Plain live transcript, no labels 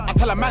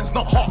tell a man's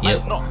not hot,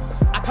 man's not.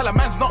 I tell a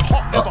man's not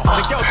hot, never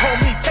hot. The girl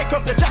told me take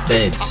off your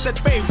jacket. I said,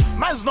 babe,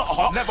 man's not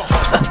hot, never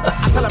hot.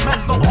 I tell a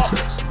man's not hot.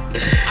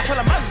 I tell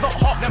a man's not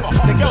hot, never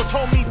hot. The girl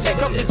told me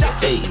take off your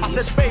jacket. I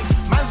said, babe,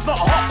 man's not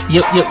hot.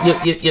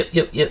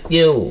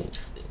 Yo.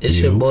 It's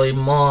your boy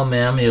Maul,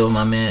 man. I'm here with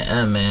my man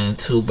M-Man.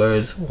 Two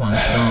Birds, One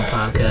Stone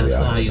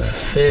podcast. How you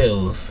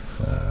feels?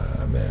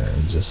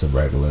 Man, just a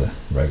regular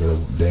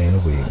day in the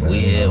week, man. We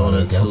here on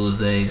a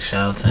Tuesday.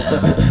 Shout out to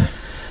M.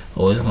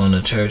 Always going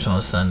to church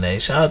on Sunday.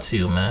 Shout out to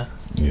you, man.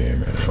 Yeah,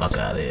 man. Fuck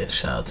out of here.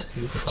 Shout out to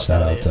you.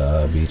 Shout out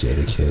to BJ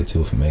the Kid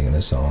too for making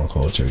a song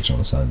called Church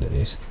on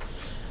Sundays.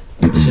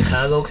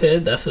 Chicago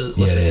Kid? That's what.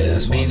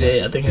 That's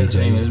BJ. I think his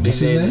name is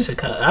BJ the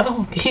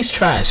Chicago. He's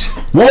trash.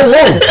 Whoa.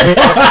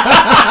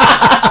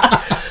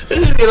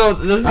 Let's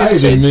get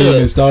straight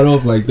to it. Start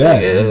off like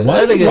that. Yeah,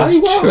 why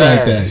you walk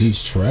like that?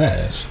 He's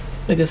trash.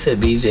 Nigga said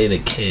BJ the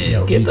Kid.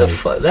 Yo, Get BJ. the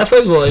fuck. That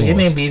first of all, if your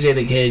name BJ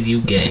the Kid,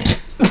 you gay.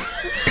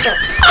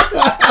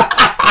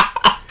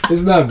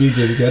 It's not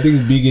BJ the Kid. I think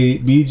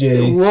it's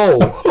BJ. Whoa.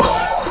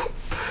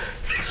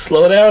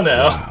 Slow down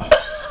now.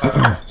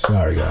 Wow.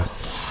 Sorry, guys.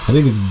 I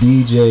think it's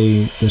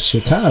BJ the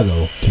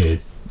Chicago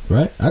Kid.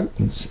 Right?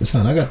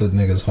 Son, I got the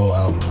nigga's whole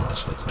album on that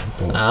shit, son.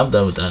 I'm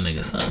done with that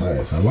nigga, son.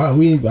 Alright, so why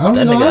we? I don't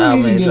that know nigga how we album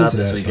even ain't get dropped into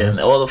this that, weekend.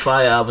 son. All the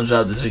Fire albums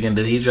dropped this weekend.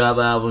 Did he drop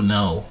an album?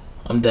 No.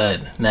 I'm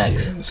dead.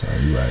 Next. Yeah,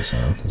 son, you right,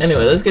 son.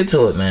 Anyway, let's get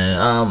to it,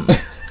 man.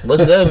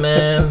 What's good,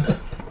 man?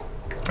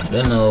 It's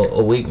been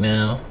a week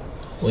now.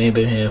 We ain't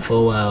been here for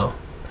a while,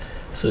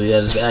 so we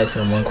gotta just ask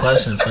him one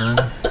question, son.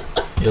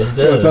 Yo, what's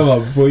good? What I'm talking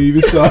about before you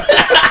even start.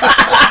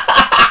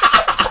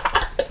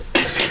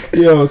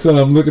 Yo, son,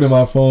 I'm looking at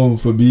my phone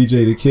for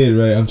BJ the Kid,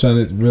 right? I'm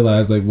trying to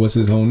realize, like, what's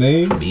his whole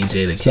name?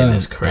 BJ the Son, Kid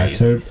is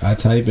crazy. I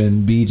type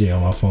in BJ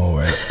on my phone,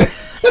 right?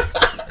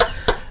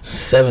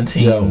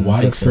 17. Yo,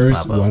 why the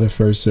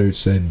first search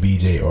said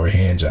BJ or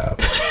hand job?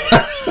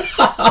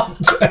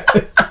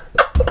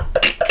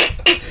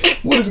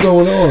 What is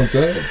going on,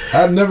 son?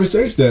 I've never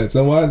searched that,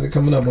 son. Why is it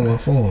coming up on my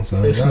phone,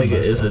 son? This nigga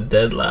is a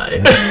dead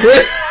lie.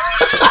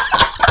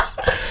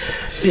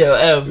 Yo,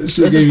 let's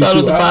just start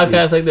with the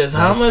podcast like this.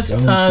 How much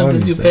time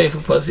did you pay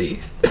for pussy?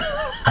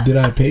 Did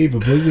I pay for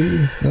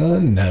pussy?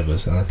 Never,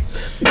 son.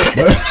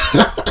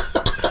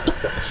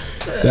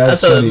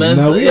 That's funny. Can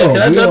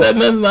I drop that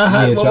men's not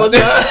hot one more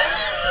time?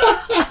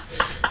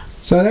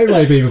 Son,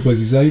 everybody pay for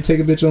pussy, son. You take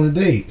a bitch on a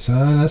date,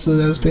 son. That's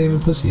paying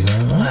for pussy,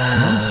 son.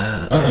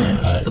 Right.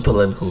 The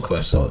political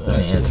question.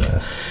 Man.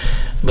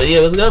 But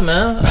yeah, what's good,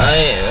 man?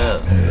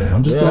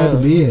 I'm just glad to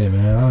be here,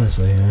 man.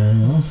 Honestly,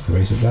 man.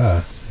 Grace of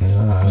God.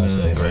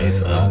 Honestly,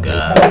 grace of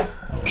God.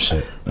 Oh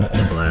shit.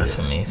 The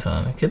blasphemy,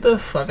 son. Get the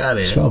fuck out of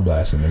here. Spell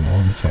blasphemy,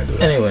 man. You can't do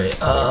that. Anyway,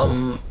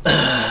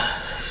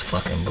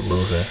 fucking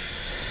Beluza.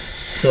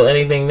 So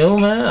anything new,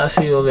 man? I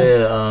see you over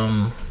there.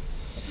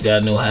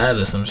 Got a new hat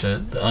or some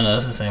shit. Oh no,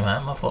 that's the same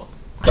hat. My fault.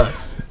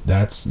 Was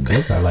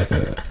that like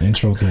an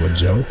intro to a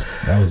joke?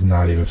 That was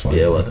not even funny.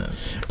 Yeah, it wasn't.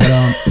 But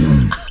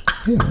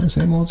yeah, man,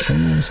 same old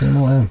M, same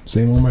old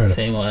murder.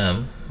 Same old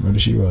M. Murder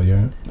She Wrote,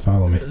 yeah.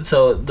 Follow me.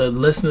 So the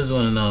listeners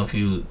want to know if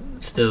you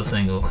still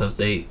single because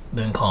they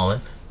been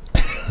calling.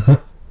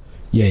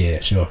 Yeah,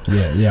 sure.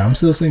 Yeah, I'm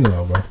still single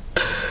though, bro.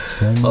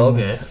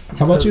 Okay.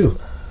 How about you?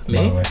 Me?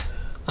 By the way.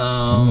 A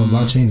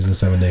lot changes in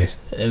 7 days.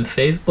 In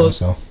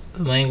Facebook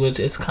language,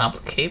 it's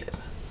complicated.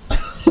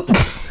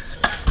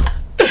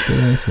 Good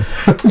answer.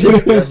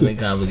 It's definitely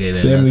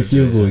complicated. Family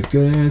Feud boys.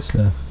 Good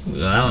answer.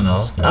 I don't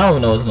know. I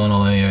don't know what's going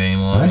on here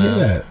anymore. I hear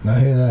that,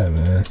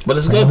 man. But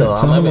it's good though.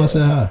 Tell him I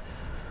said hi.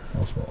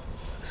 My fault.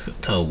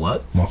 Tell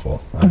what? My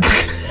fault. I've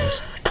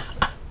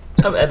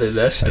edited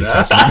that shit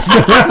out.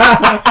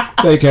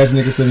 Say catch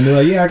niggas slipping. They're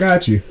like, yeah, I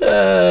got you.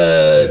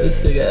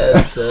 This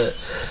nigga said.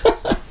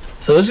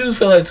 So what you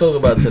feel like talking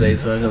about today,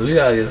 son? Because we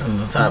gotta get some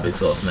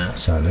topics off, man.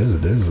 Son,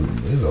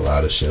 there's a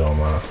lot of shit on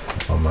my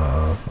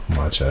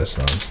chest,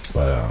 son.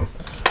 But I'm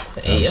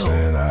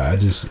saying I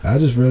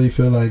just really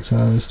feel like,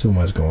 son, there's too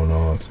much going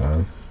on,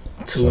 son.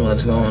 Too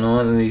much going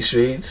on in these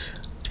streets.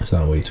 It's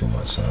not way too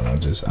much, son.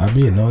 I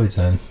be annoyed,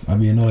 son. I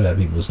be annoyed at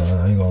people, son.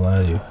 I ain't gonna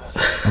lie to you.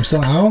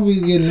 I don't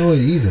really get annoyed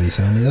easily,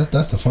 son.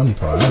 That's the funny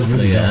part. I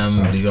really don't. I'm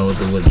gonna be going with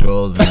the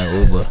withdrawals in that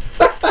Uber.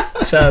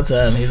 Shout out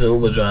to him. He's an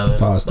Uber driver.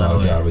 5-star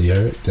driver. You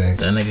heard?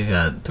 Thanks. That nigga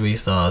got 3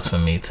 stars for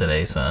me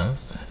today, son.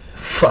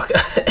 Fuck.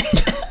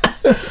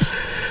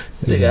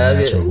 He's a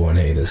natural born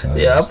hater, son.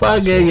 Yeah, I'll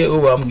probably get your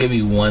Uber. I'm gonna give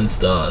you 1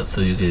 star so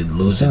you could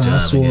lose your job. I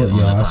swore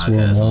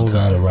Mo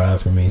got a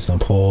ride for me. Some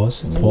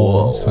pause.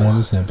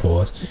 100%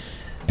 pause.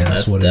 And I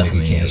swore the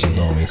nigga canceled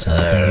on me, son.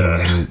 I think he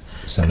was with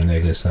some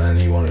nigga, son.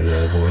 He wanted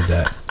to avoid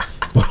that.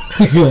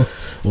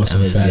 Or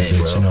some fat bitch,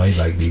 bro. You know, he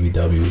like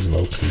BBWs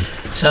low key.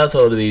 Shout out to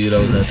all the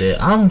BBWs out there.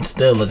 I'm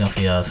still looking for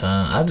y'all,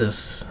 son.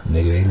 Nigga,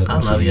 they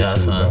looking for you too,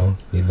 son. Bro.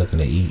 They looking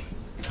to eat.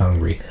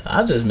 Hungry.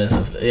 I just miss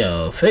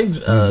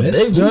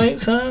Big Joint,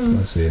 son.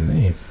 Let's say a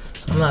name.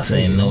 I'm not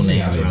saying no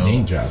names, bro.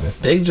 Name dropping.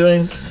 Big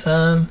Joint,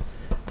 son.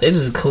 They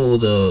just cool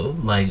to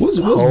like. What's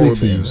big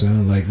for you,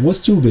 son? Like,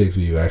 what's too big for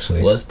you?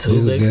 Actually, what's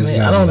too big for me?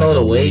 I don't know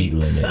the weight.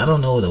 I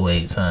don't know the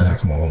weight, son. Nah,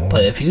 come on.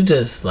 But if you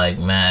just like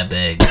mad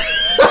big,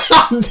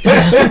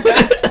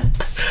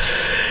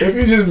 if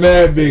you just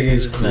mad big,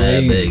 it's crazy.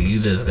 Mad big, you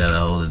just gotta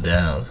hold it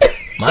down.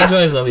 My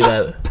joints don't be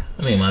that.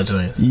 I mean, my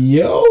joints.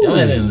 Yo, I'm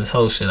editing this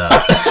whole shit out.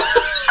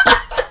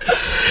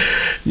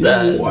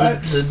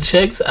 What? The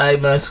chicks I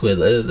mess with.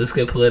 Let's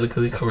get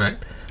politically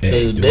correct.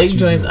 Hey, big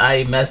joints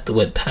I messed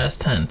with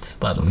past tense,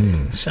 by the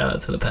way. Shout out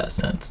to the past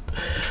tense.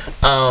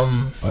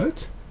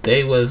 What?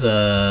 They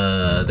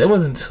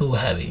wasn't too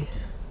heavy.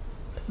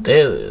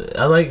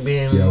 I like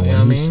being. Yeah, when you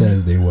know he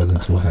says they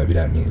wasn't too heavy,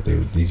 that means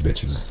these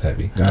bitches was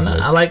heavy.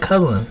 I like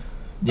cuddling.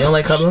 You don't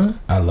like cuddling?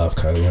 I love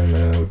cuddling,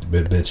 man, with the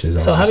big bitches.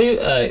 So how do you?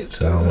 I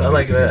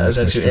like that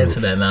you into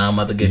that. Now I'm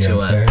about to get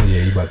you out.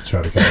 Yeah, you about to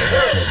try to get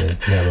that.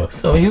 Never.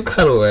 So when you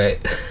cuddle, right?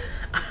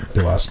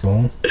 Do I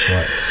spoon?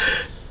 What?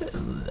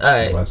 All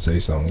right. I'm about to say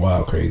something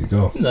wild, crazy.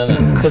 Go. No,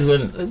 because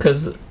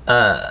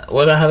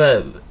when I have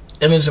an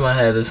image in my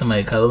head of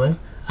somebody cuddling,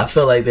 I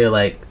feel like they're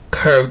like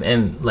curved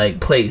and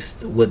like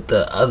placed with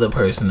the other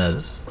person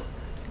that's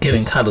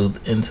getting cuddled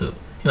into. You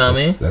know what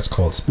I mean? That's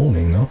called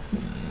spooning, no?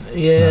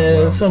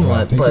 Yeah,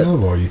 somewhat. But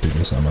or are you thinking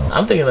of something else?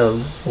 I'm thinking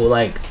of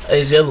like,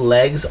 is your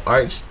legs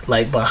arched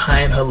like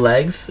behind her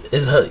legs?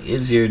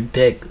 Is your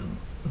dick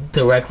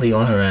directly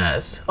on her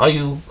ass? Are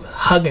you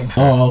hugging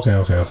her? Oh,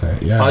 okay.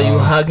 Yeah. Are you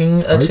hugging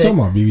a chick? Are you talking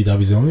about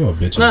BBWs only or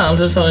bitches? No, I'm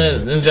just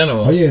talking in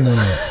general. Oh yeah, no.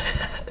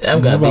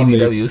 I've got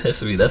BBW's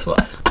history. That's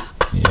why.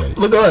 Yeah.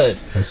 But go ahead.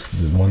 That's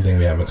the one thing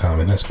we have in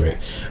common. That's great.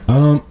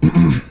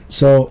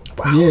 So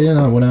wow. Yeah, you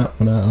know,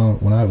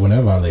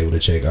 whenever I lay with a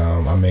chick,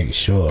 I make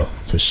sure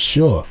for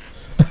sure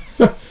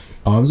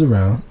arms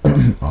around,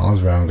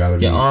 gotta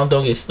be. Your arm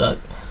don't get stuck.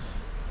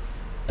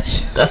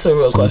 That's a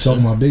real so question. We're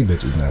talking about big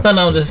bitches now.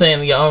 No, I'm just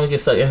saying your arm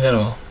gets stuck in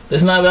general.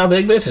 It's not about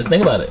big bitches.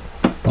 Think about it.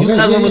 You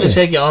cuddling with a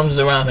chick, your arm's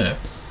around her.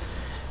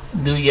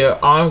 Do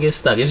your arm get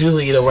stuck? It's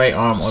usually the right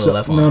arm or the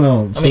left arm.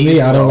 No. For me,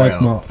 I don't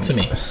like my. To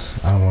me,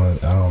 I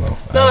don't know.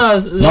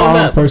 No.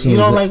 My arm personally.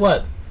 You don't like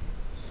what?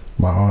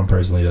 My arm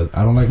personally does.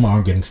 I don't like my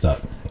arm getting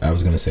stuck. I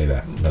was gonna say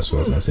that. That's what I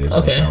was gonna say. It's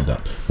gonna sound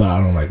dumb, but I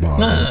don't like my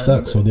arm getting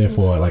stuck. So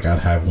therefore, like I'd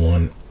have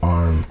one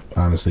arm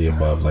honestly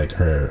above like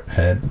her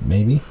head,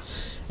 maybe,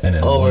 and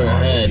then over one her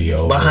arm head, would be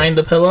over behind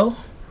the pillow,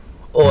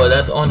 or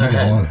that's on her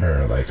head. On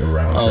her, like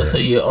around her. Oh, so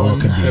you're on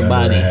her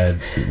body. Her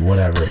head,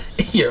 whatever.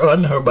 You're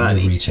on her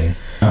body. Reaching.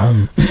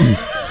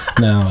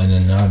 Now and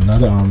then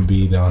another arm would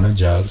be either on her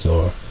jugs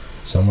or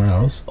somewhere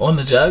else. On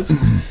the jugs.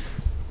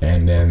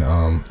 And then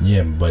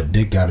but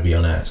dick gotta be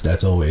on ass.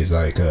 That's always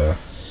like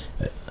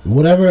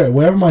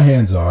wherever my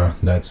hands are,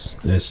 it's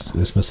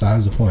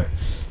besides the point.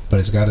 But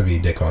it's gotta be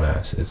dick on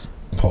ass. It's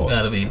pause.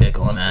 Gotta be dick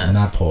on ass.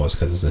 Not pause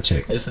because it's a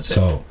chick. It's a chick.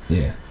 So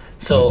yeah.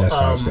 So that's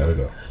how it's gotta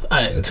go.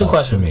 Alright, two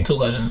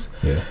questions.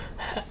 Yeah.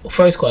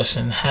 First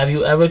question: have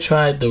you ever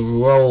tried the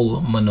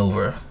roll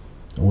maneuver?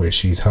 Where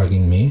she's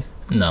hugging me?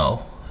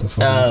 No.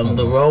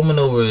 The roll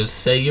maneuver is,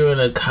 say you're in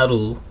a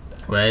cuddle,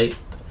 right?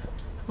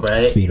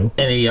 Fetal.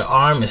 And then your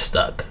arm is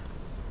stuck.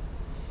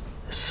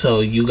 So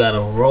you gotta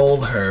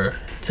roll her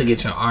to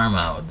get your arm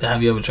out.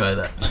 Have you ever tried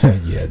that?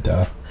 Yeah,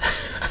 duh.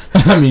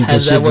 I mean,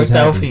 has that worked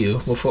out for you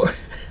before?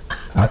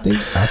 I think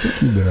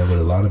you've been with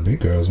a lot of big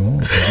girls,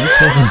 man.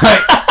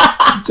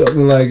 You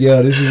talking like,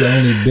 yo, this is the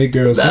only big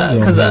girl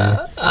syndrome.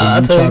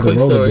 I'll tell you a quick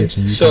story.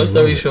 Short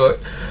story short.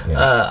 Yeah.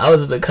 I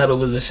was in the cuddle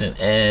position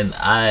and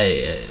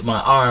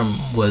my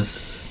arm was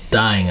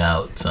dying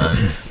out,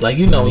 son. Like,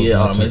 you know, your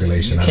arm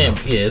is, you can't.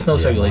 Yeah, it's no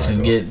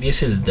circulation. Your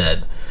shit is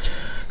dead.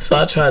 So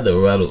I tried the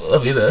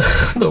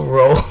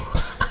roll.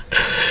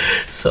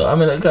 So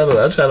I'm in a cuddle.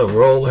 I tried to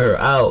roll her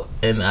out,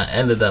 and I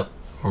ended up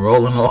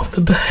rolling off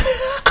the bed.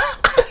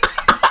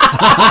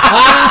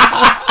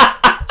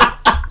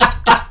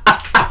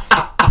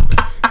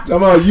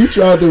 Come on, you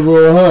tried to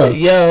roll her.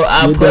 Yo,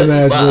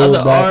 my other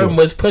arm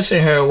was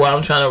pushing her while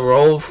I'm trying to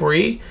roll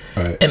free,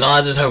 right. And all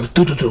I just heard was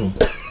doo-doo-doo.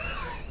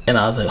 And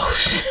I was like, oh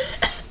shit.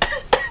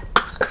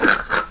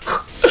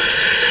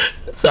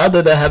 So I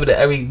thought that happened to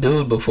every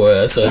dude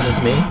before, so it's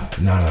just me?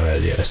 No,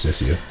 yeah, that's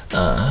just you.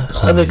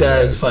 Other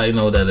guys probably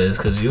know what that is,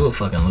 because you a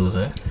fucking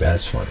loser.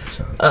 That's funny,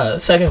 son.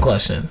 Second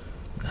question.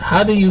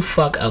 How do you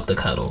fuck out the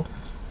cuddle?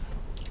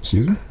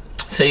 Excuse me?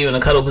 Say you're in a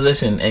cuddle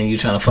position and you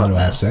trying to fuck out.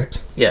 Have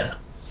sex? Yeah.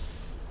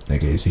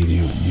 Okay, it's either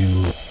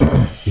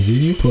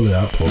you pull it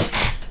out,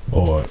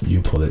 or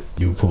you pull her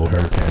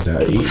pants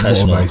out, or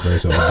vice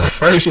versa.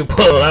 First you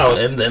pull it out,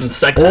 and then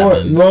sex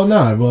happens.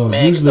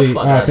 Man, usually,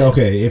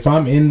 okay. If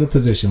I'm in the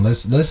position,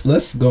 let's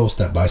go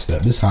step by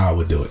step. This is how I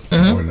would do it,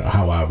 or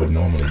how I would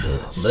normally do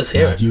it. Let's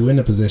hear it. If you in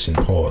the position,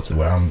 pause,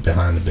 where I'm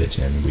behind the bitch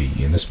and we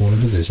in the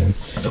spooning position.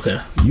 Okay.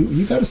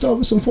 You got to start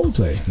with some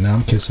foreplay. Now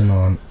I'm kissing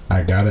on.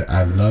 I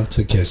love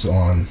to kiss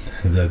on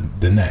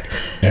the neck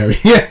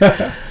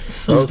area.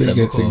 So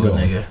typical,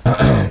 nigga.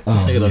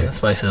 This nigga doesn't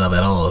spice it up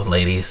at all,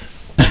 ladies.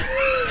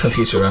 For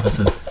future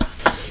references.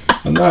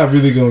 I'm not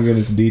really gonna get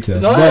into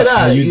details. Go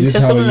ahead, you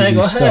kiss on the neck.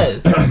 Go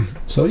ahead.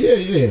 So yeah,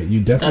 you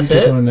definitely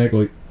kiss on the neck.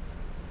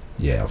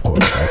 Yeah, of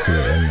course. That's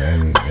it.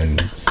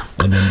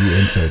 And then you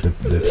insert the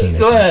penis.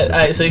 Go ahead. All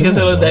right, so you can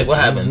sit on the deck. What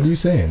happens? What are you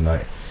saying?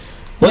 Like,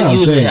 what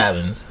usually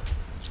happens?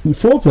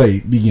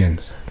 Foreplay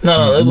begins.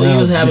 No, what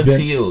usually happens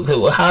to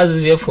you? How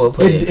does your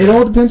foreplay? It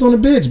all depends on the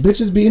bitch.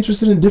 Bitches be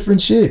interested in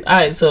different shit. All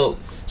right, so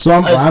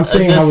I'm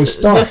saying how it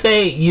starts. Just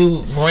say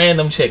you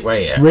random chick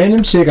right here.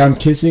 Random chick, I'm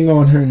kissing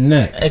on her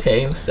neck.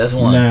 Okay, that's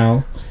one.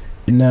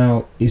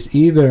 Now it's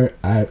either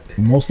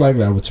most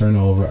likely I would turn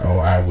over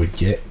or I would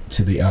get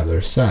to the other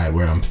side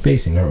where I'm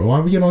facing her, or I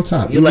would get on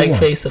top. You like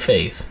face to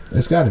face?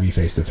 It's got to be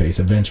face to face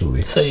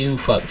eventually. So you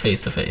fuck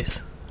face to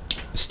face.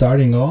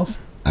 Starting off,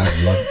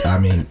 I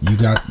mean, you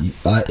got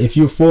if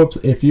you're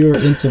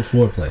into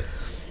foreplay,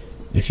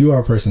 if you are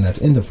a person that's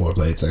into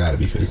foreplay, it's got to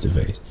be face to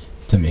face.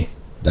 To me,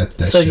 that's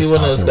so just you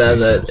one of those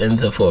guys that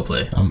into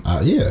foreplay.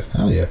 Yeah,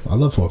 hell yeah, I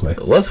love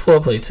foreplay. What's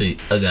foreplay to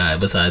a guy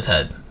besides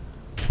head?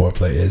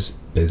 Foreplay is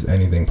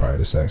anything prior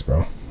to sex,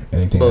 bro.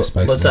 Anything that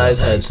spices besides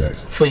head.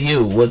 Sex. For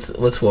you, what's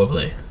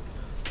foreplay?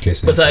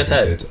 Kissing. Besides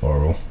head, it's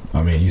oral.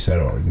 I mean, you said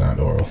oral, not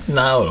oral.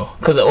 Not oral,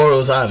 because the oral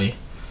is obvious.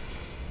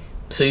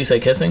 So you say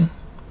kissing?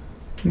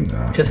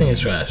 Nah, kissing is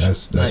trash.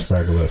 That's nice.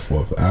 Regular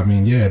foreplay. I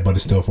mean, yeah, but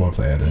it's still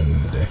foreplay at the end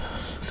of the day.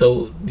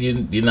 So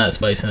you're not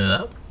spicing it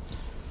up?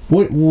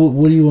 What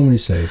do you want me to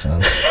say,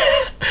 son?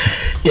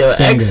 Yo,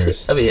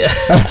 X. I mean,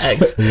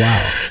 X.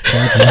 Wow.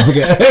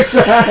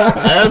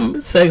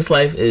 Sex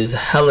life is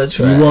hella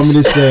trash. You want me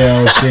to say,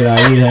 oh shit,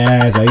 I eat her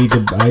ass, I eat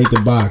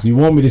the box. You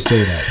want me to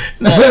say that?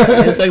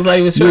 Nah, sex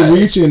life is trash. You're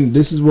reaching.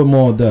 This is what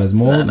Maul does.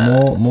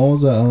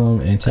 Maul's a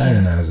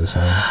antagonizer,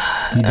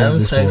 son. He does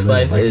this sex for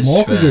a living. Like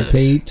Maul could get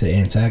paid to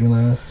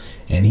antagonize,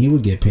 and he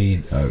would get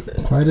paid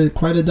quite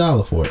a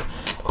dollar for it.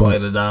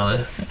 Quite a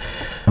dollar.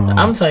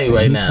 I'm telling you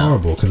right now, it's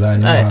horrible because I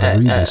know how to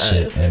read this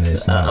shit, and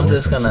it's not. I'm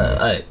just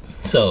gonna.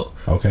 So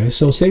okay,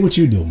 so say what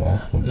you do, Maul.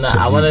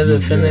 I wanted to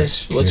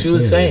finish what you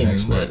were saying,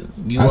 but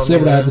I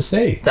said what I had to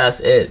say. That's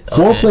it.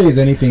 Foreplay is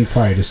anything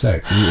prior to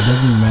sex. It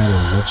doesn't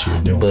matter what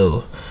you're doing.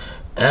 Boo.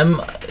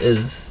 M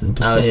is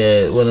out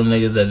here one of them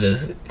niggas that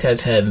just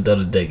catch head and throw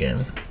the dick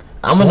in.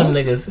 I'm one of them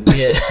niggas.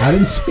 Yeah, I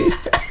didn't see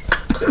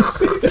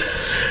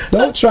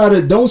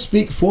that. Don't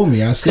speak for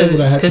me. I said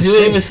what I had to say. Because you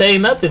didn't even say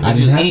nothing. Did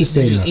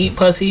you eat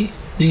pussy?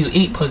 Do you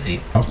eat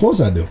pussy? Of course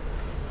I do.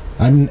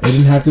 It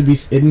didn't have to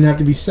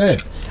be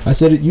said. I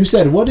said it. You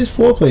said, what is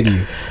foreplay to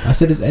you? I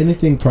said it's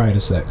anything prior to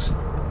sex.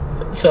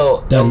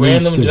 So a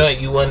random joint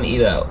you wouldn't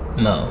eat out?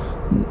 No.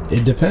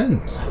 It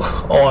depends.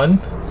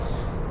 On?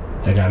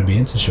 I gotta be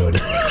into shorty.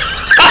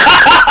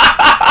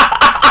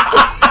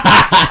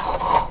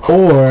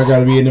 Or I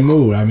gotta be in the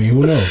mood. I mean,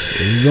 who knows?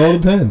 It all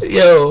depends.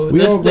 Yo,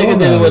 this nigga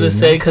didn't want to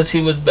say because she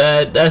was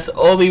bad. That's the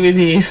only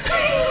reason he's.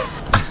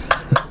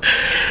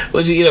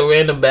 Would you eat a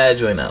random bad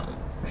joint out?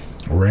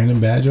 A random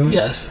bad joint?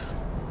 Yes.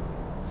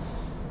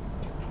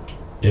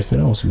 If it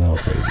don't smell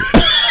crazy.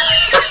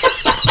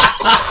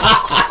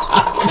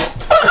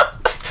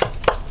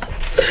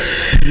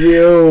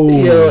 Yo,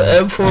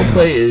 M4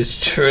 play is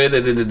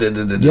trending.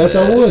 Yes,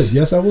 I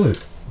would.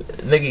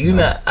 Nigga, you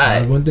not.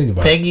 I wouldn't think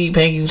about Pinky,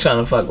 you trying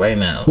to fuck right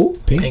now. Who?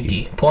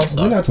 Pinky. Porn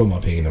star. We're not talking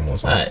about Pinky no more.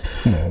 Alright.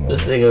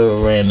 Let's think of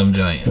a random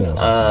joint.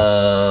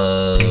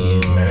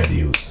 Pinky mad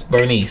used.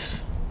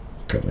 Bernice.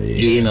 Come on, you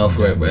eating off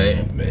rip,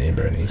 right? Man,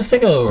 Bernice. Let's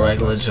think of a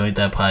regular joint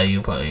that probably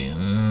you.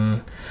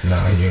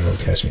 Nah, you ain't gonna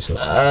catch me so.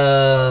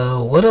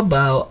 What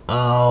about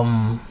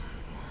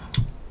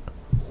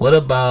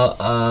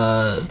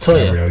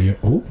Toya?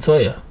 Who?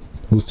 Toya.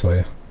 Who's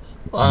Toya?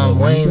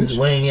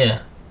 Wayne,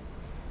 yeah.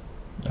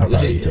 I'll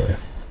probably eat Toya.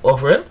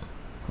 Off rip?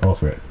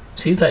 Off rip.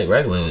 She's like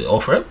regular.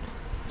 Off rip?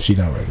 She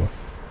not regular.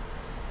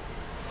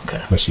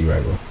 Okay. But she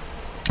regular.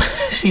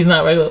 She's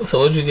not regular. So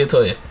what'd you get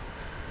Toya?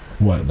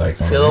 What, like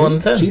scale of 1 to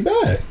 10? She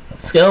bad.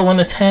 Scale of 1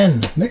 to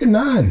 10. Nigga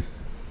 9.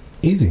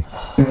 Easy.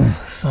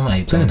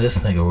 Somebody throw this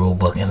nigga rule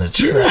book in the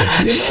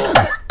trash.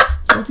 Yeah,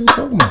 what are you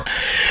talking about?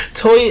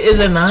 Toya is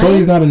a 9?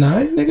 Toya's not a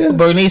 9, nigga?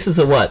 Bernice is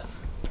a what?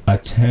 A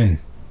 10.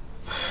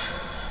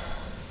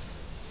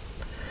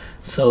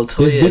 So Toya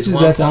there's bitches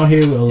that's out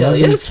here with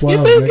 11,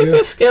 12, get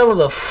the scale of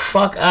the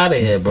fuck out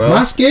of here, bro.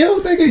 My scale,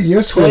 nigga?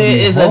 Your scale Toya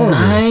is horrible. A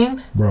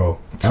 9? Bro.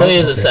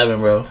 Toya is a 7,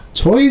 bro.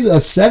 Toya's a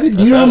 7?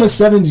 Do you know how much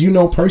 7s you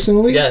know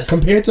personally? Yes.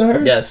 Compared to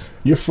her? Yes.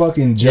 You're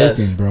fucking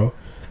joking, bro.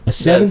 A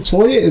 7? Yes.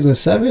 Toya is a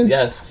 7?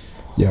 Yes.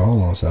 Yo,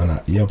 hold on,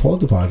 son. Yo, pause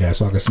the podcast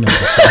so I can smell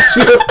the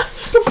shit. What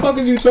the fuck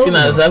is you talking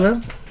about? She not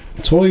a 7?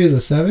 Toya is a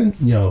 7?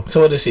 Yo.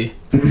 So what is she?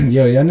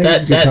 Yo, y'all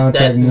niggas get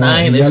contact more.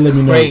 9 is let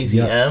me crazy,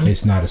 know.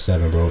 It's not a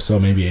 7, bro. So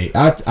maybe 8.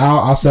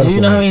 I'll settle for Do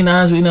you know how many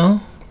 9s we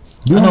know?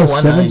 Do you know how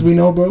many 7s we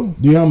know, bro?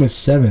 Do you know how many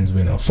 7s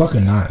we know? Fuck a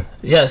 9.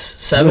 Yes,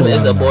 7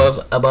 is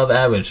above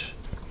average.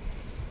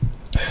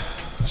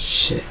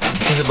 Shit.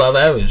 She's above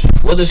average.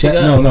 What does she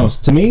got? No.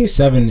 To me,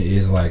 7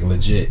 is like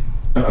legit,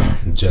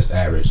 just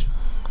average.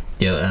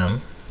 Yo,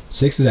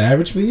 6 is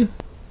average for you?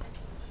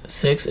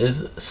 6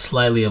 is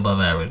slightly above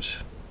average.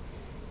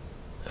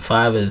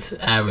 5 is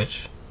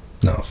average.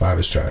 No, 5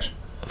 is trash.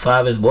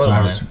 5 is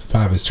borderline.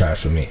 5 is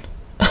trash for me.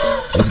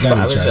 It's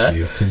gotta be trash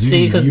for you.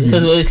 See, because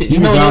you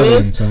know what it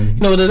is. Son.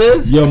 You know what it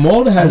is. Yo,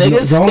 Maul has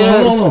hold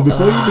on.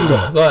 Before you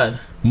even go ahead.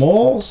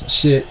 Maul's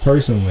shit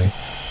personally.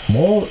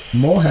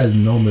 Maul has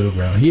no middle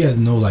ground. He has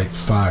no like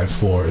 5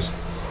 4s.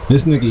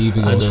 This nigga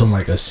even goes from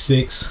like a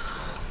 6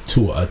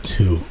 to a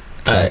 2.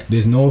 Like,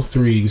 there's no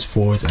 3s,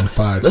 4s, and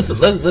 5s.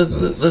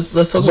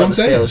 Let's talk about the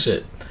scale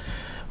shit.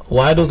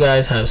 Why do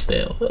guys have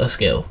a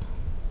scale?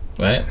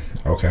 Right?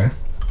 Okay.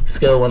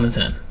 Scale 1 to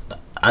 10.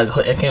 I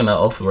came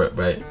out off the rip,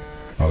 right?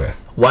 Okay.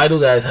 Why do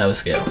guys have a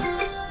scale?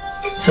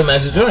 To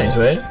measure joints,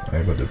 right?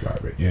 I put the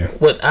vibrate, yeah.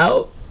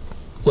 Without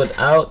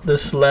the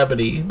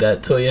celebrity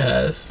that Toya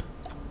has,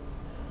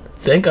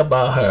 think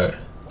about her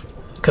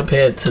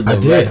compared to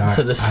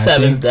the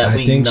 7 that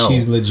we know. I think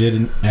she's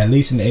legit, at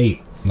least an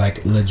 8.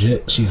 Like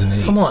legit, she's an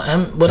 8. Come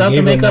on, without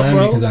the makeup,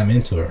 bro. Because I'm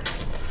into her.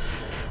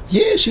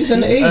 Yeah, she's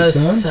an 8,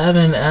 son.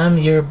 7,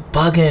 you're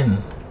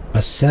bugging.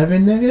 A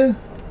 7, nigga?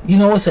 You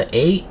know what's an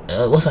 8?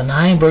 What's a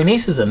 9?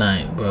 Bernice is a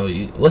 9, bro.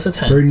 What's a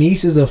 10?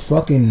 Bernice is a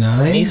fucking 9?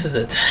 Bernice is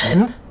a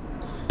 10?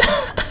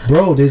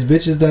 Bro, there's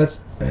bitches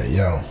that's...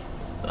 yo.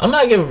 I'm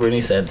not giving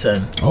Bernice that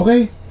 10.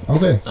 Okay.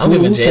 I'm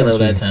giving J-Lo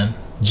that 10.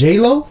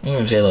 J-Lo? I'm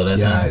giving J-Lo that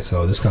 10. Yeah, alright,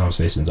 so this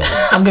conversation's over.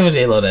 I'm giving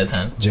J-Lo that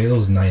 10.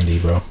 J-Lo's 90,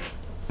 bro.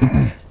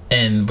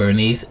 And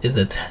Bernice is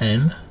a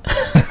 10.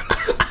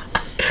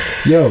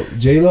 Yo,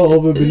 J-Lo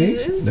over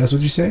Bernice? That's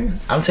what you're saying?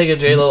 I'm taking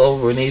J-Lo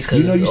over Bernice because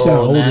you know you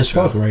sound old as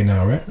fuck right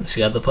now, right? She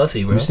got the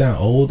pussy, bro. You sound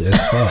old as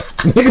fuck.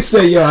 Niggas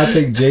say, yo, I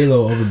take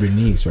J-Lo over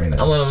Bernice right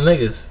now. I'm one of them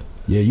niggas.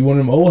 Yeah, you one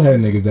of them old head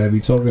niggas that be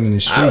talking in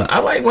the street. I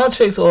like my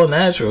chicks all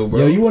natural, bro.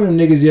 Yo, you one of them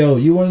niggas,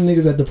 you one of them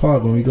niggas at the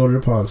park when we go to the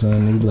park,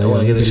 son. You be like,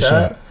 want to get a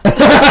shot?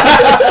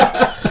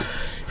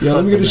 Yo,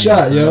 let me get a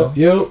shot, yo.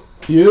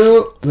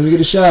 Let me get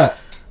a shot.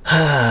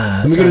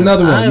 Let me get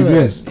another one. You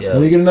missed. Let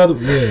me get another.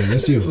 Yeah,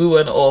 that's you. We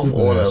went off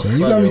on a son. You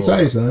got me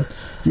tight, son.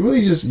 You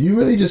really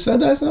just said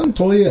that, son.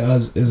 Toya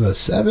is a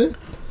 7.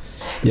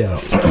 Yo,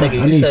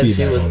 nigga, you said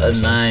she was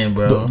a 9,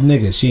 bro. But,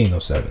 nigga, she ain't no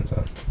 7,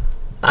 son.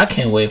 I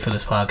can't wait for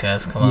this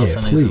podcast to come out so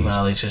niggas can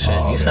violate your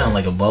shit. You sound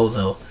like a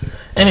bozo.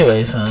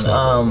 Anyway,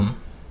 son.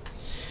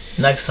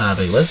 Next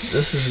topic. Let's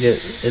just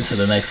get into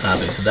the next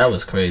topic because that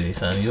was crazy,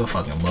 son. You a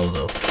fucking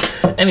bozo.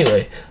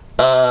 Anyway,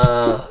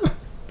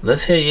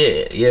 let's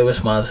hear your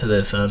response to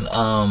this, son.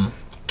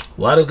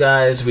 Why do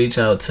guys reach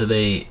out to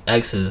their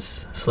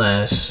exes /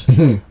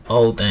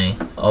 old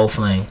thing, old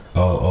fling,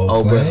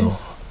 old bristle,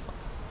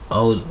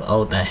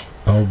 old thing,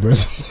 old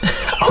bristle,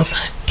 old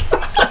thing?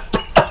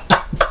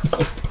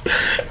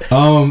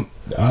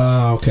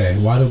 Okay.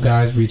 Why do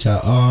guys reach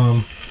out?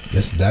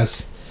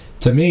 That's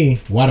to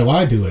me. Why do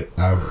I do it?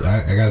 I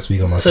gotta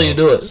speak on myself. So you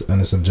do it on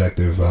a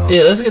subjective.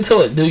 Yeah, let's get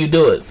to it. Do you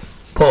do it?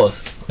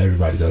 Pause.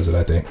 Everybody does it,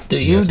 I think. Do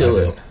you do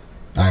it?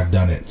 I've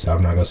done it, so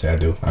I'm not gonna say I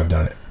do. I've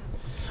done it,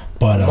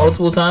 but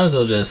multiple times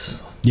or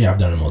just? Yeah, I've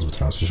done it multiple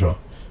times for sure.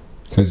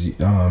 Cause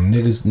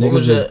niggas. What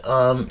was your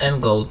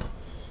end goal?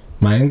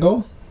 My end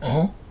goal?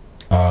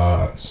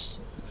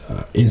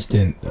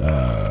 Instant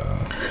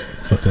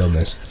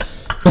fulfillment.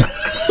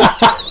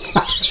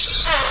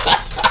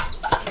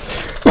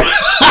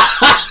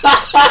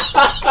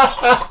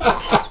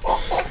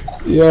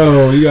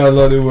 Yo, you gotta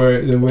love the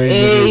way the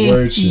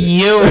word shit.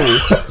 Yo.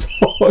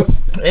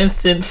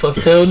 Instant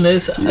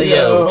fulfillment.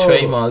 Yo,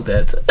 trademark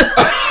that.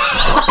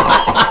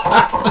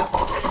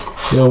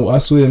 Yo, I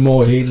swear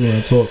more hates when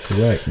I talk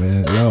correct,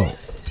 man. Yo,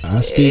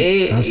 I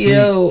speak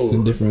in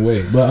a different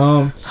way.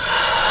 But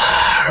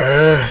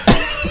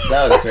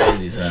that was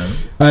crazy, son.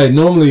 Alright,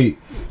 normally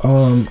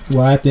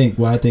why I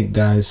think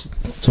guys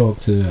talk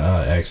to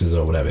exes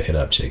or whatever, hit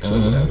up chicks or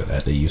whatever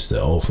that they used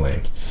to old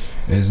flames,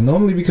 is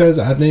normally because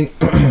I think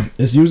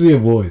it's usually a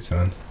void,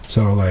 son.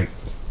 So like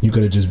you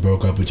could have just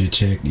broke up with your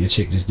chick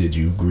just did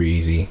you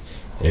greasy,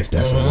 if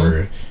that's a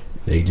word.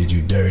 They did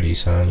you dirty,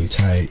 son. You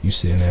tight, you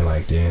sitting there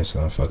like, damn,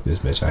 son, fuck this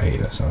bitch, I hate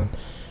her, son.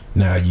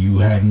 Now you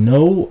had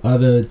no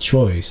other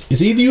choice.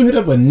 It's either you hit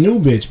up a new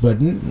bitch, but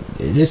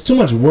it's too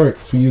much work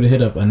for you to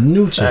hit up a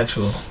new chick.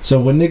 Actual. So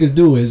what niggas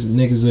do is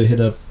niggas will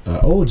hit up an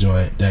old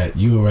joint that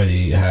you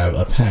already have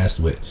a past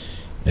with.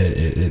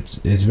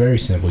 It's very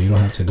simple. You don't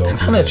have to go. It's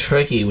kind of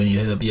tricky when you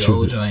hit up your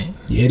old joint.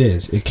 It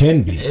is. It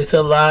can be. It's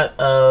a lot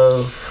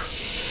of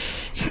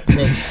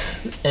mix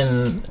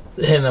in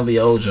hitting up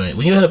your old joint.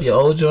 When you hit up your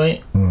old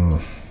joint,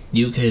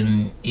 you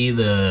can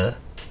either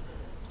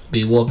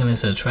be walking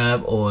into a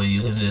trap or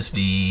you can just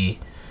be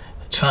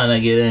trying to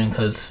get in,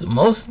 because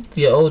most of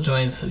your old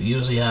joints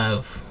usually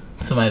have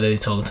somebody that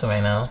he's talking to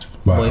right now,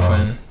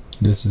 boyfriend.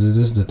 This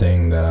is the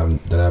thing that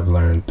I've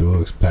learned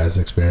through past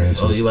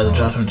experiences. Oh, you about to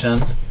drop some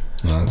gems?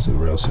 No, it's a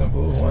real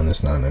simple one.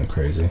 It's not nothing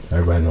crazy.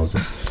 Everybody knows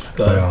this.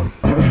 But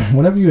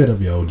whenever you hit up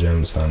your old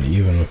gems, son,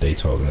 even if they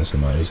talking to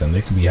somebody, son,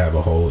 they could have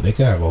a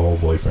whole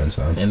boyfriend,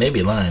 son. And they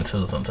be lying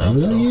too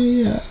sometimes. They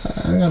be like, yeah,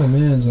 I got a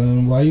man,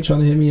 son. Why you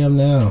trying to hit me up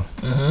now,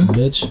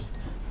 bitch?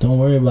 Don't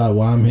worry about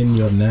why I'm hitting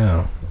you up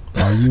now.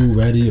 Are you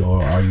ready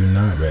or are you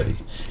not ready?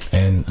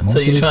 And most so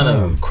you're of the trying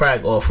time, to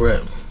crack off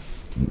rip.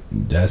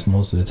 That's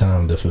most of the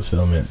time the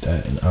fulfillment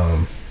that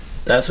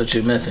that's what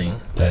you're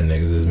missing. That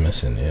niggas is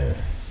missing, yeah.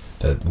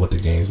 that what the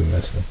game's been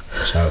missing.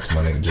 Shout out to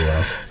my nigga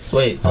Joel.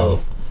 Wait,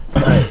 so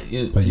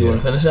you want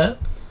to finish that?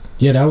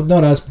 Yeah,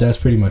 that's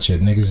pretty much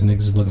it. Niggas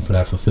is looking for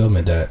that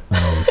fulfillment. That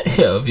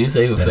yo, if you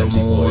say fulfillment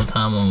one more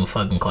time, I'm gonna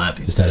fucking clap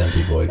you. It's that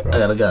empty void, bro. I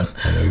got a gun.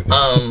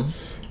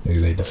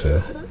 Niggas need to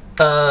fill.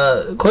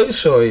 Quick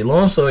story,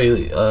 long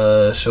story,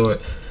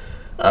 short.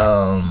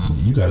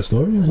 You got a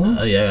story or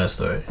something? Yeah, I got a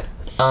story.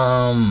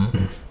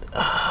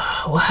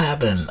 What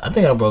happened? I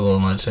think I broke up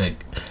with my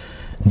chick,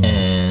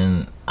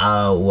 and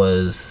I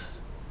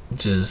was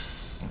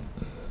just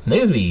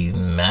niggas be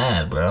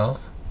mad, bro.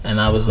 And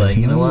I was like,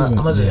 you know what? I'm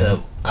gonna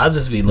just I'll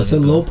just be looking. It's a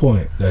low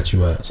point that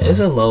you at. So. It's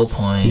a low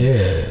point. Yeah,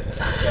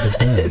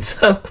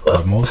 it's a low.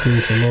 But mostly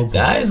it's a low point.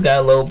 Guys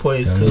got low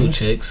points too,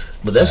 chicks.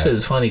 But that shit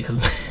is funny because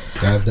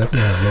guys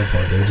definitely have low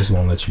point. They just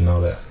won't let you know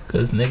that.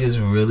 Because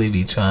niggas really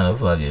be trying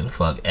to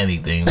fuck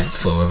anything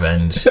for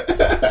revenge.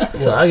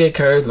 So I get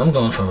curved. I'm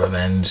going for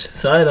revenge.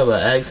 So I hit up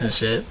an ex and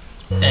shit,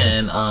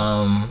 and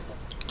all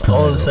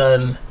of a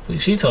sudden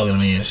she talking to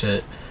me and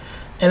shit.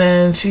 And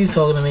then she's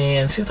talking to me,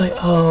 and she's like,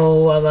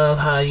 "Oh, I love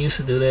how I used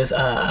to do this."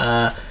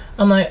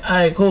 I'm like, "All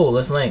right, cool,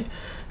 let's link."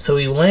 So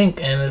we link,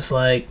 and it's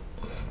like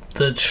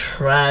the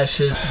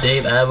trashiest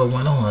date I ever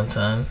went on,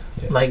 son.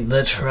 Yeah. Like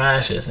the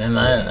trashiest. And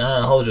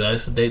I hold you, I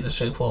used to date this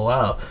chick for a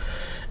while,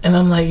 and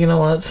I'm like, you know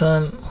what,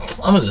 son?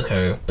 I'm gonna just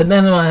curve. But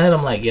then in my head,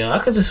 I'm like, yo, I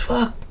could just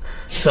fuck.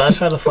 So I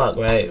try to fuck,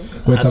 right?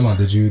 Wait, time out.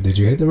 Did you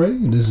hit the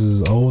rating? This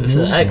is old. It's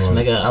an ex,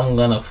 nigga. I'm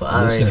gonna fuck.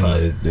 I already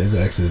fuck. There's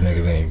exes,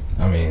 niggas ain't.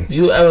 I mean,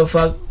 you ever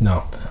fuck? No.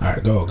 All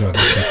right, go.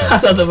 I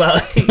thought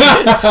about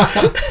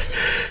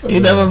it. You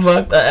never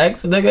fucked an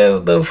ex,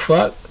 nigga? The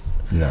fuck?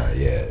 Nah,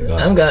 yeah.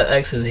 I've got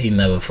exes he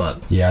never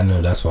fucked. Yeah, I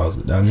know. That's why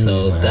I knew.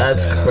 So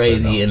that's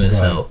crazy in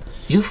itself.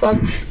 You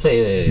fuck?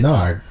 Wait. No,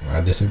 I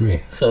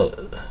disagree.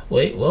 So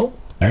wait, well.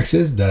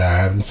 Exes that I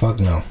haven't fucked,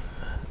 no.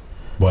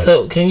 But,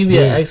 so can you be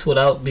an ex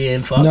without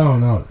being fucked?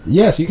 No.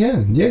 Yes, you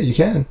can. Yeah, you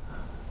can.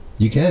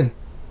 You can.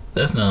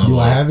 That's not. Do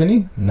I have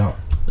any? No.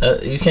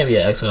 You can't be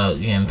an ex without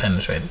getting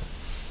penetrated.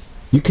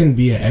 You can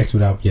be an ex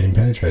without getting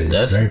penetrated.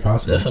 It's very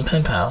possible. That's a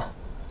pen pal.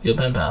 You're a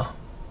pen pal.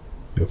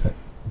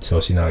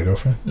 So she's not a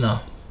girlfriend? No.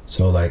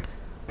 So like,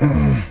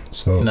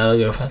 so you're not a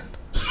girlfriend.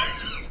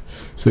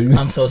 So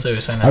I'm so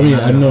serious right now. I mean,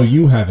 I know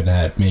you haven't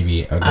had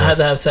maybe a girlfriend. I had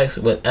to have sex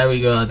with every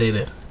girl I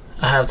dated.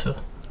 I have to.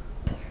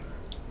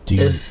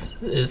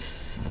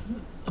 It's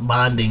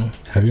bonding.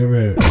 Have you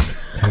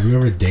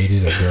ever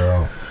dated a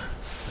girl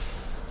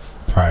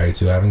prior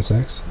to having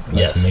sex? Like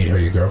yes. Made her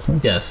your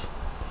girlfriend? Yes.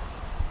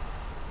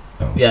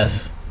 Okay.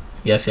 Yes.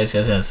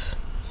 It's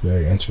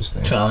very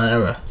interesting. Trial and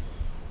error.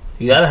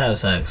 You gotta have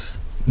sex.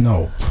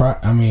 No,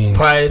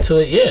 prior to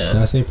it, yeah. Did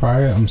I say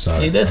prior? I'm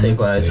sorry. You did say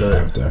prior to it.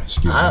 After.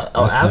 Excuse me.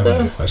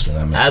 After? Question.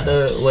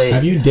 Wait.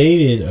 Have you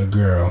dated a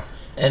girl?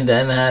 And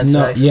then had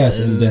sex. Yes,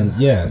 and then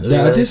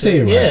I did say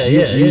it right.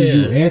 Yeah.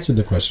 You answered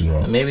the question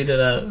wrong. Maybe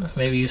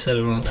you said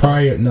it wrong.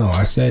 No,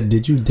 I said,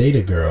 did you date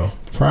a girl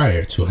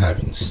prior to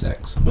having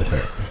sex with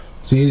her?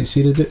 See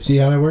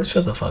how that works?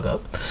 Shut the fuck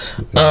up.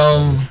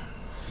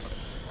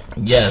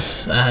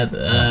 Yes, I had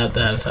to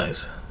have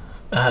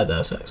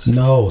sex.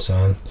 No,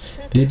 son.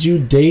 Did you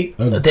date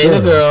a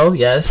girl?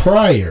 Yes.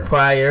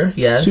 Prior,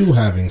 yes. To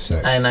having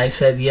sex. And I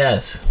said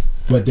yes.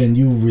 But then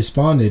you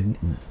responded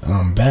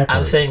backwards.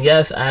 I'm saying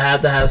yes, I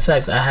had to have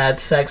sex. I had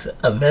sex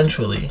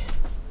eventually.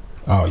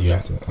 Oh, you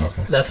have to.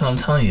 Okay. That's what I'm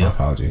telling you. My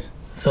apologies.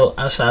 So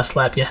should I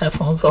slap your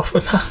headphones off or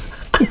not?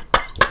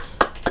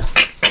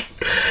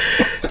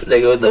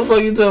 Nigga, what the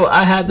fuck you talking about?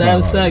 I had to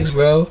have sex,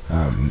 bro.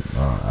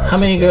 How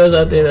many girls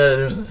out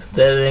there that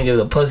didn't give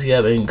the pussy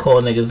up and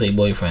call niggas their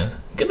boyfriend?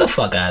 Get the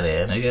fuck out of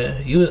there,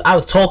 nigga. I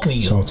was talking to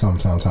you. So Tom.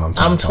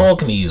 I'm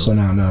talking to you. So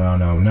now.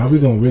 Now we're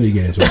gonna really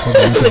get into it.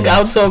 Nigga,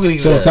 I'm talking to you.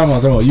 So Tom.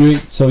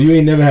 You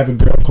ain't never have a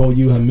girl call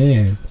you her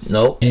man.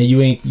 Nope. And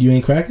you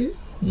ain't crack it?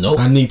 Nope.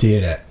 I need to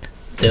hear that.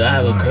 Did I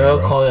have a girl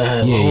call you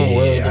her?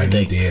 Yeah. I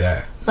need to hear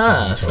that.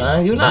 Nah,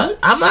 son, you not.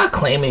 I'm not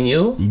claiming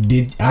you.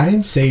 I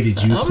didn't say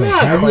that you claim.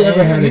 Have you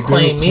ever had a girl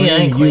claim me? I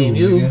ain't claim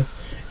you.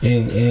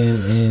 And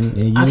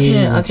you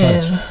I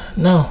can't.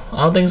 No,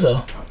 I don't think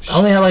so. I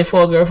only had like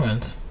 4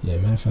 girlfriends. Yeah,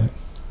 matter of fact.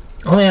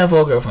 I only had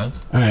 4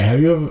 girlfriends. All right,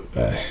 have you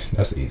ever?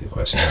 That's an easy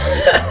question.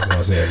 I was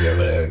gonna say, have you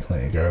ever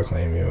had a girl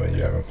claim you and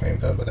you haven't claimed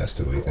that, but that's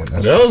too easy.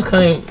 Girls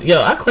claim.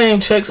 Yo, I claim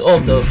chicks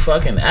off the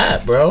fucking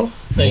app, bro.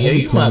 Like, yo,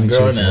 you my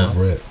girl now.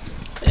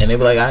 And they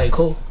be like, all right,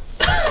 cool.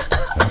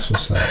 That's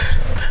what's up.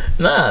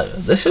 Nah,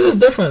 this shit is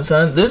different,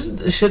 son.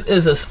 This shit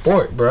is a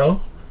sport,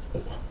 bro.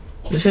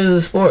 This shit is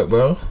a sport,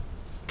 bro.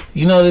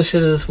 You know this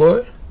shit is a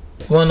sport?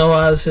 You wanna know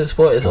why this shit is a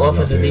sport? It's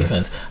offense and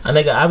defense.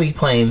 I be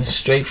playing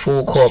straight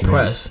full court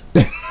press.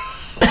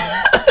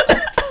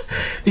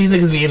 These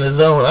niggas be in the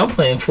zone. I'm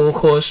playing full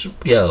court.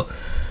 Yo,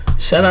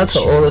 shout out to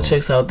all the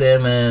chicks out there,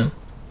 man,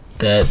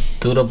 that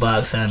threw the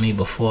box at me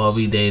before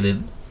we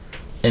dated,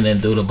 and then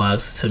threw the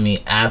box to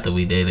me after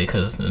we dated,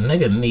 because the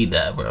nigga need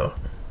that, bro.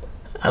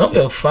 I don't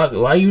give a fuck.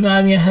 Why you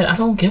not in your head? I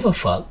don't give a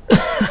fuck.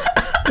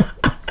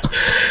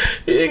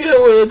 You get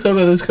away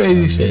talking this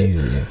crazy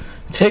shit.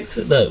 Chicks,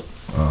 look.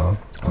 I'm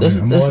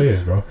all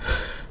ears, bro.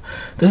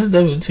 This is the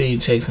difference between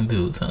chicks and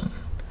dudes, son.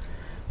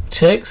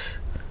 Chicks,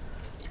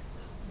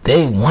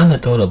 they want to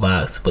throw the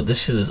box, but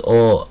this shit is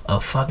all a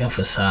fucking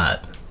facade.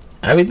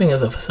 Everything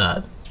is a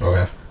facade.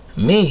 Okay.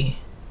 Me,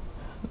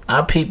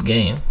 I peep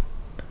game.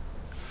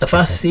 If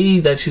I see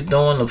that you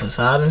throwing the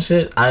facade and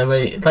shit, I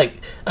already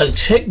like a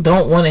chick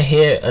don't want to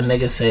hear a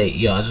nigga say,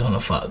 "Yo, I just want to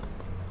fuck."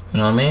 You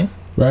know what I mean?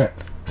 Right.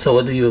 So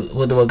what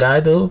do a guy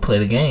do? Play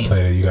the game.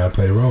 You gotta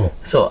play the role.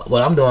 So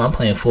what I'm doing, I'm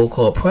playing full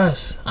court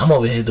press. I'm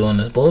over here doing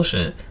this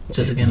bullshit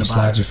just to get in the box.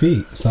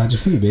 Slide your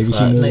feet, baby.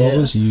 She move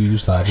over, you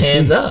slide your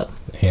hands feet. Up.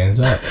 Hands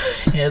up.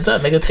 Hands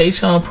up. Nigga,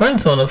 Tayshaun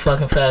Prince on the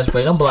fucking fast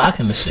break. I'm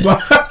blocking the shit.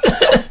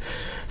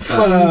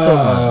 Fuck you talking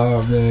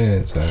about? Oh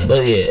man, son.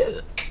 But yeah.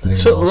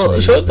 Short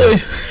story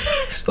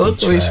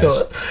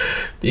short,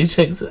 these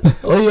chicks,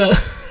 all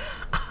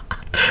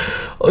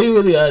you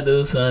really gotta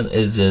do, son,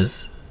 is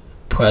just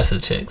press a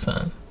chick,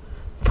 son.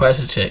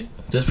 Press a chick.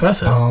 Just press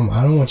her.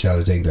 I don't want y'all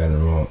to take that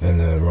in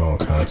the wrong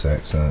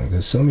context, son.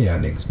 Because some of y'all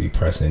niggas be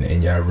pressing,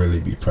 and y'all really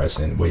be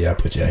pressing where y'all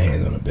put your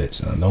hands on a bitch,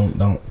 son.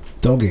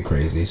 Don't get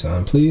crazy,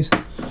 son. Please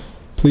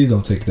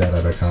don't take that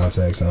out of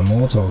context, son.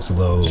 More talk's a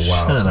little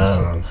wild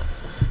sometimes.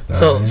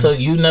 So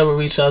you never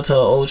reached out to an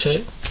old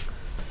chick?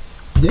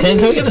 Yeah.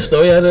 Can we get a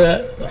story out of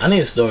that? I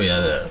need a story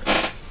out of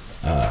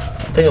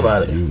that. Think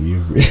about it.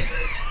 You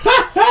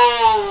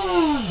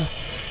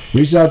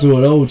reach out to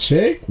an old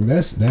chick?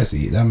 That's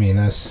it. I mean,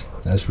 that's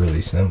really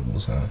simple,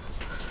 son.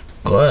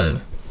 Go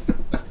ahead.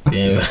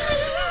 Yeah.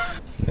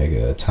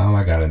 Nigga, time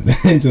I got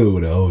into it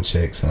with an old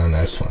chick, son.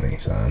 That's funny,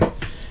 son.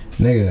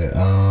 Nigga,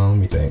 let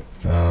me think.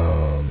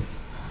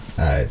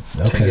 Alright,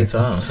 okay. Take your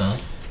time, son.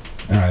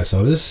 Alright,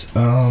 so this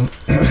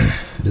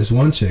this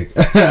one chick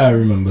I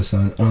remember,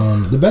 son.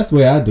 The best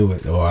way I do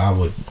it, or I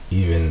would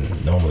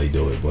even normally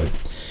do it, but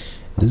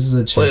this is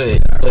a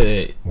chick.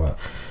 Wait. What?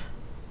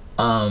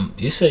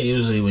 You said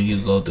usually when you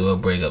go through a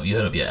breakup, you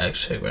hit up your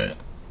ex chick, right?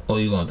 Or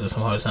you going through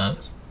some hard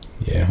times?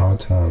 Yeah, hard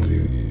times.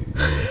 You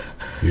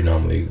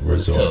normally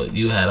resort. So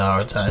you had a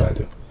hard time. That's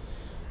what I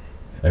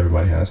do.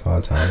 Everybody has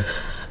hard times.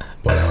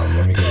 But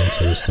let me get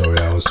into the story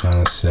I was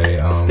trying to say.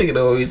 Thinking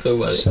of what we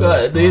talking about. So, go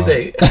ahead, do you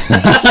think?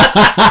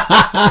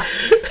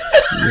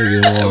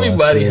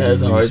 Everybody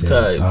has hard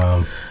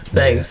times.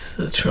 Thanks,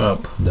 yeah.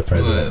 Trump, the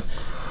president.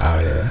 Oh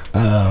yeah.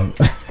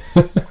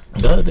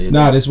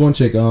 Nah, this one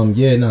chick.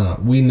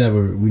 We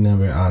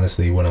never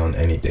honestly went on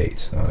any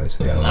dates.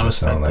 Honestly, I don't want to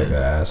sound like an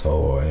asshole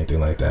or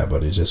anything like that,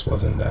 but it just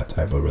wasn't that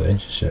type of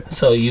relationship.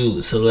 So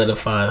you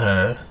solidified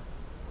her.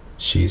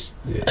 She's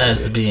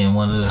being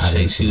one of the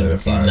chicks you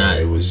not.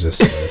 It was just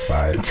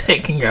solidified.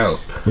 Taking out.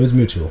 It was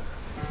mutual.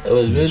 It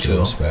was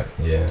mutual respect.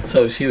 Yeah.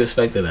 So she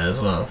respected that as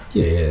well.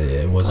 Yeah.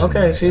 It wasn't.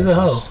 Okay, she's a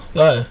hoe.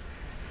 Go ahead.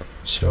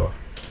 Sure.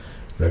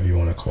 Whatever you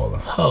want to call her.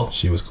 Hoe.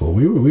 She was cool.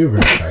 We were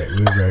very tight.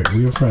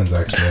 We were friends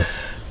actually.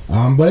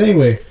 But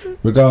anyway,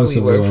 regardless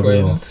of what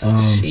friends.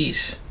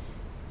 Sheesh.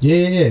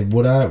 Yeah.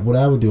 What I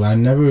would do, I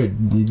never.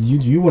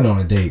 You went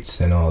on dates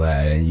and all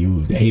that, and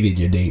you hated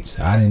your dates.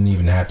 I didn't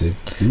even have to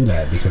do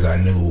that because I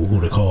knew who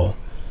to call.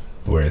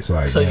 Where it's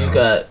like, so you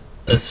got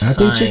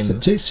assigned. I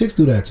think chicks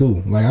do that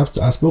too. Like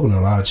I've spoken to a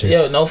lot of chicks.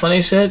 Yo, no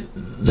funny shit.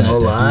 No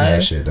lie.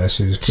 That shit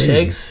is crazy.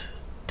 Chicks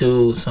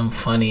do some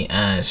funny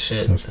ass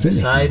shit.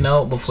 Side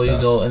note before you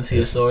go into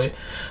your story,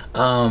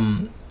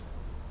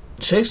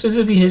 chicks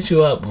just be hit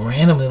you up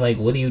randomly like,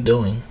 "What are you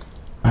doing?"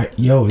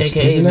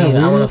 Isn't that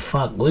weird? I wanna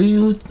fuck. What are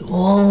you?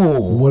 Whoa.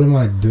 What am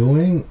I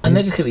doing? A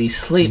nigga could be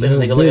asleep and a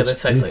nigga look at the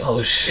text like,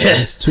 "Oh shit."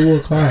 It's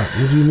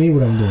 2:00. What do you mean?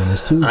 What I'm doing?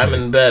 It's Tuesday. I'm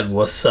in bed.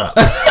 What's up?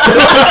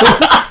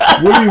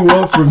 What do you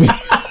want from me?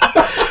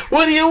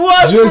 What do you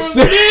want from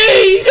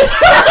me?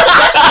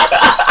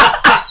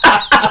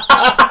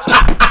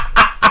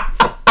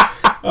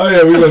 Oh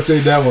yeah, we're gonna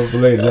save that one for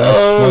later. That's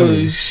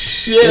funny.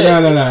 Shit.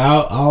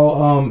 No.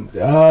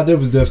 I'll there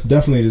was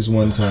definitely this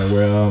one time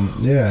where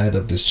I hit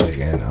up this chick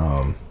and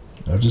I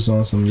was just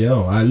on some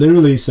I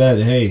literally said,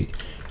 "Hey,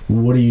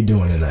 what are you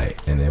doing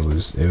tonight?" And it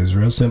was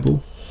real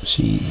simple.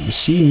 She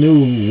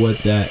knew what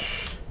that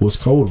was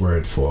code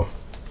word for.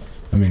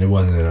 I mean, it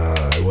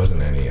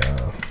wasn't any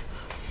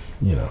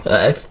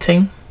X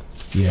thing.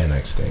 Yeah,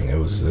 next thing. It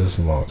was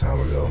a long time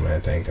ago,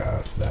 man. Thank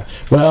God for that.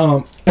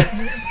 But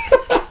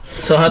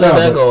So how did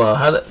that go out?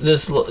 How did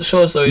this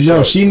short story?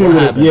 No, she knew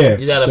what happened. Yeah,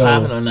 you got it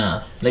popping or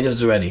not? Niggas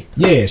is ready.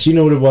 Yeah, she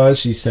knew what it was.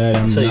 She said,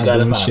 "I'm not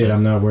doing shit. Poppin'.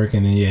 I'm not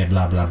working." And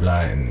blah blah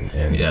blah. And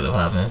you got it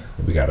popping.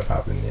 We got it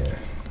popping. Yeah.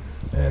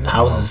 And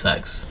how was the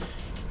sex?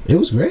 It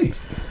was great.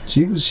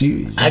 She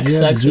had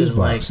the juice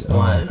box.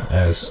 Like what?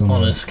 As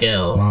on a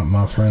scale.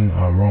 My friend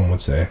Rome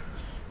would say,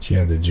 she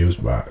had the juice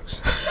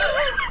box.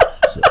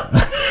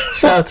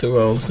 Shout out to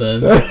Rome,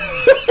 son.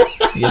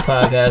 Your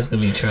podcast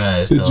gonna be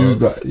trash. The juice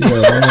box. Yeah, my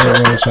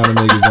nigga trying to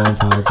make his own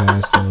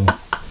podcast though.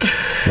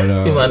 But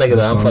you my nigga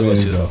though. I'm fucking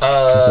with you.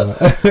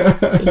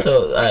 So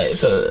alright.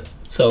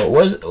 So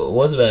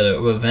what's better,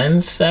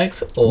 revenge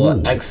sex or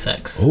X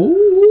sex?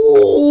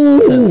 Ooh.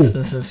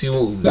 Since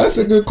you. That's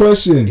a good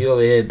question. You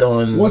over here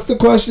throwing. What's the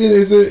question?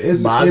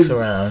 Is box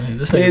around?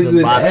 This nigga's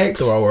a box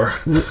thrower.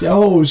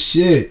 Oh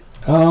shit.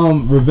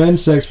 Revenge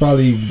sex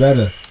probably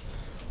better,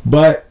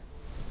 but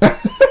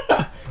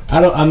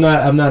I'm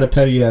not a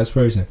petty ass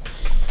person,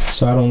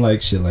 so I don't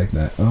like shit like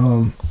that.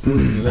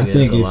 I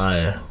think a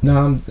liar.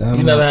 No, I'm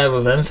you never had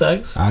revenge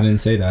sex? I didn't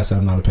say that. I said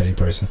I'm not a petty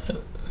person.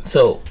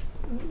 So,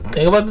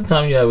 think about the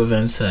time you had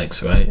revenge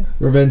sex, right?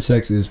 Revenge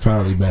sex is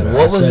probably better.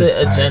 What was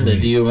the agenda?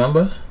 Do you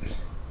remember?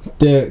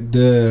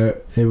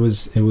 It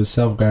was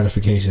self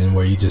gratification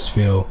where you just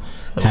feel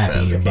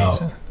happy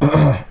about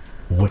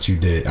what you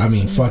did. I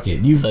mean, fuck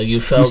it. You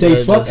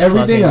say fuck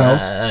everything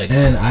else,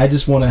 and I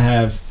just want to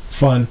have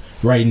fun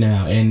right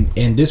now,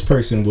 and this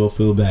person will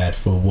feel bad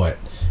for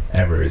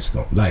whatever it's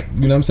going. Like,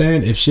 you know what I'm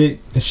saying? If shit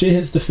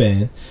hits the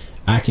fan,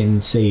 I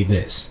can say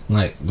this,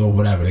 like, or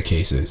whatever the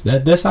case is.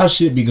 That's how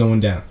shit be going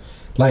down.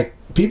 Like,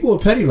 people are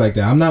petty like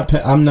that. I'm not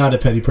a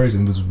petty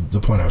person. Was the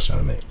point I was trying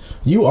to make.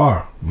 You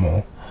are,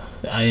 Mo.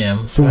 I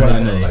am. From what I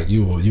know, like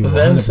you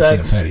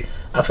 100% petty.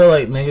 I feel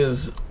like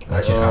niggas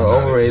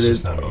are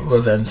overrated.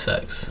 Revenge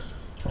sex.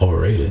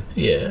 Overrated.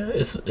 Yeah,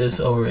 it's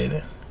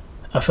overrated.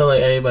 I feel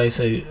like everybody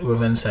say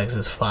revenge sex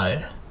is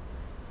fire.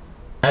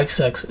 X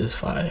sex is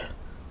fire.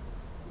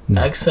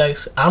 No. X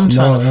sex. I'm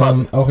trying to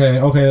fuck.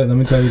 Okay. Let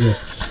me tell you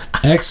this.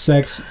 X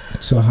sex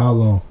to how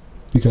long?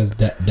 Because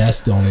that's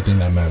the only thing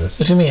that matters.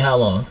 What you mean how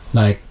long?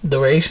 Like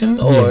duration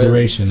or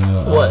duration.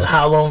 What?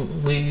 How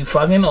long we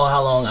fucking or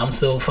how long I'm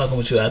still fucking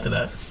with you after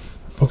that?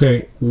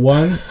 Okay,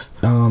 one.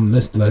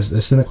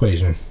 Let's an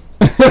equation.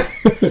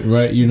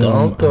 Right, you know.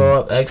 Don't throw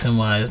up X and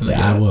Y's.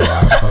 Yeah, I will.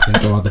 I'll fucking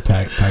throw out the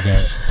pack.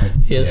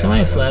 Yeah,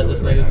 somebody slap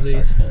this nigga,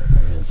 please.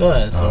 Go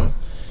ahead, son.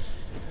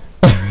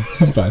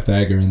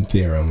 Pythagorean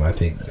theorem. I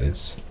think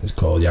it's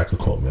called. Y'all could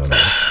quote me on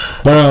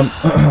that. But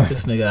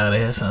this nigga out of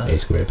here, son. A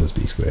squared plus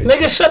B squared.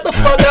 Nigga, shut the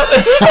fuck up.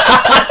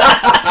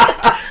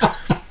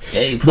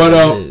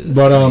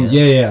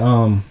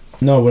 Yeah.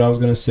 No, what I was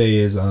gonna say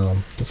is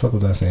the fuck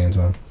was I saying,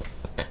 son?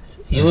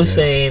 You were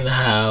saying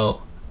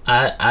how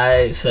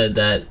I said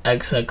that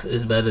X sex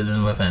is better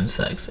than revenge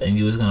sex, and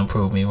you was gonna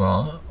prove me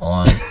wrong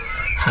on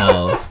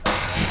how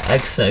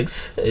X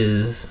sex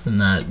is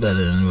not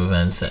better than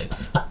revenge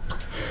sex.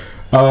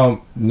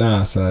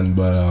 Nah, son,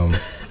 but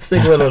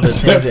stick with on the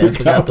tangent and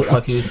forgot the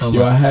fuck you was talking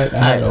about. I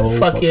had a whole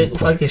fuck your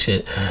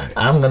shit. Right.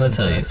 I'm gonna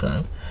tell you,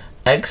 son.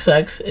 X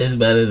sex is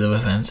better than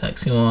revenge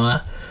sex. You know why?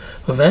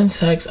 Revenge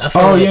sex. I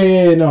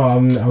feel No, I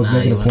was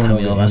making a point of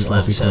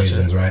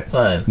equations, right?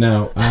 But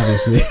now,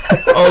 obviously.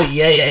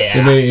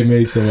 Yeah. It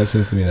made so much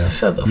sense to me now.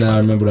 Shut the fuck. Now I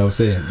remember what I was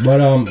saying.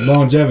 But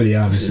longevity,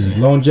 obviously,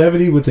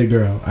 longevity with a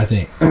girl, I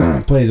think,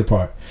 plays a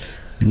part.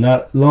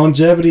 Not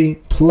longevity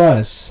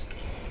plus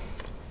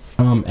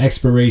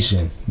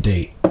expiration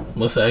date.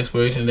 What's the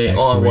expiration date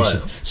on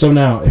what? So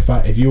now, if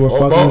you were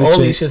fucking with a chick, all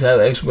these shits have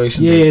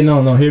expiration dates.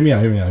 Yeah, no, hear me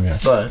out.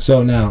 But,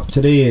 so now,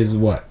 today is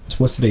what?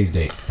 What's today's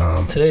date?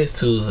 Today's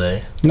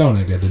Tuesday. No,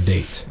 nigga, the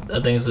date.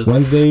 I think it's the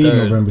Wednesday, 3rd.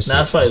 November 6th.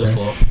 Nah, it's probably the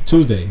 4th.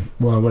 Tuesday.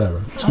 Well,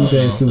 whatever.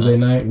 Tuesday is Tuesday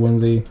night.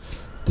 Wednesday,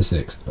 the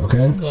 6th. Okay,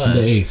 the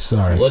 8th.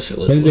 Sorry. What's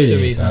your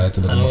reason?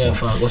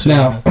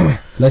 Now,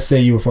 let's say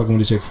you were fucking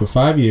with a chick for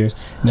 5 years.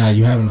 Now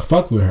you haven't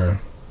fucked with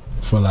her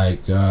for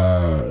like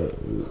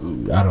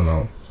I don't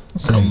know, a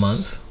couple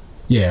months.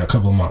 Yeah, a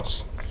couple of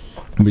months.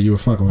 But you were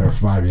fucking with her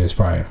for 5 years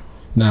prior.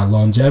 Now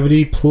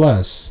longevity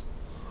plus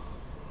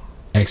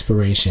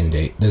expiration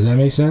date. Does that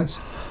make sense?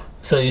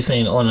 So you're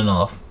saying on and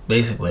off,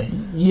 basically?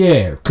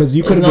 Yeah, because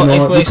you could have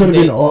been on. You could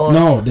have been on.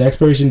 No, the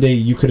expiration date.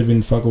 You could have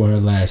been fucking with her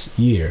last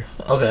year.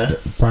 Okay.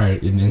 Prior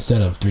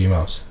instead of 3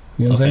 months.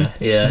 You know what I'm saying?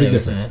 Yeah, it's a big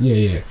difference.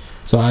 Yeah.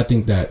 So I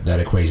think that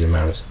equation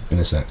matters in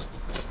a sense.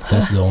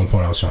 That's the only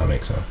point I was trying to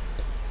make, son.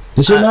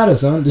 This shit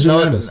matters, son. This shit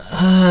matters.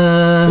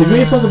 If you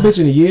ain't fuck a bitch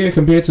in a year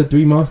compared to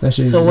 3 months, that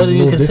shit is. So what do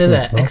you consider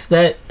that?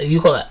 That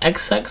you call it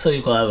X sex or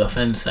you call it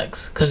revenge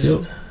sex? Because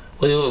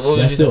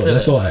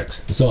that's all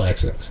X. It's all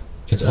X sex.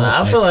 It's all.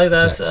 I feel like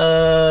that's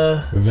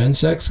revenge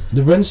sex.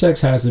 The revenge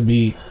sex has to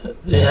be.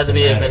 It has to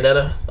be a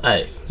vendetta.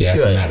 Alright. Yeah, it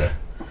has to matter.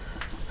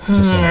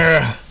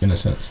 In a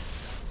sense.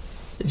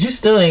 You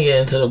still ain't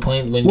getting to the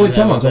point when you have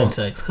revenge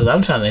sex, because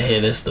I'm trying to hear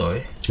this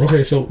story.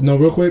 Okay, so no,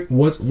 real quick,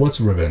 what's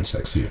revenge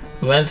sex to you?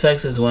 Revenge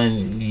sex is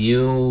when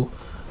you,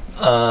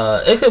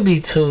 it could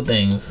be two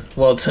things.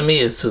 Well, to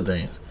me, it's two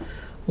things.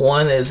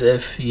 One is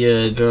if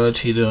your girl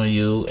cheated on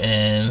you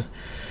and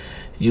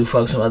you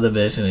fuck some other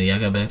bitch and then y'all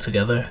got back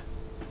together,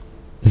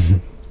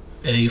 and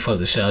then you fuck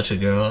the shit out your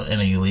girl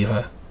and then you leave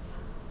her.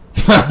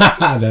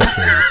 That's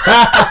crazy.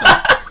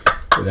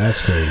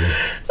 That's crazy.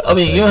 I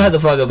mean, you don't have to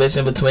fuck a bitch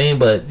in between,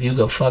 but you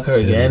can fuck her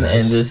again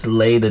and just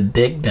lay the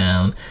dick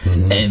down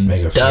and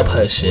dub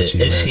her shit.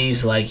 And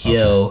she's like,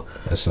 yo,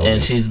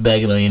 and she's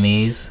begging on your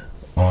knees.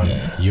 On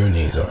your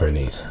knees or her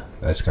knees.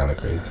 That's kind of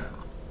crazy.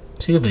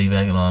 She could be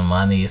begging on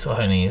my knees or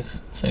her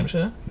knees. Same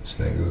shit. This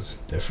nigga's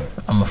different.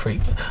 I'm a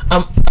freak.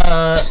 And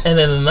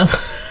then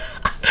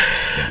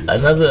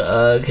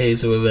another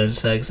case of revenge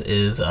sex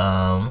is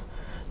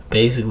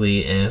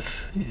basically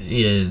if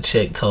your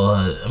chick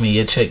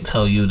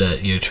tell you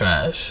that you're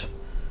trash,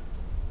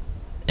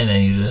 and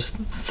then you just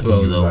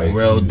throw the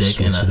real dick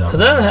in it.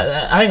 Because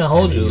I ain't gonna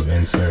hold you.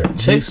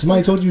 Chicks,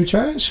 somebody told you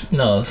trash?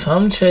 No,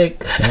 some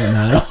chick.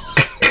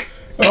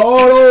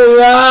 Oh, don't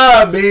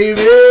lie,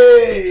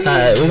 baby.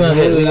 Alright, we're gonna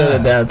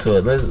get down to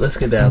it. Let's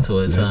get down to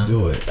it, son. Let's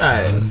do it.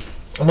 Alright.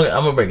 I'm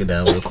gonna break it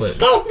down real quick.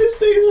 Oh, this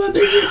thing is what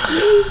they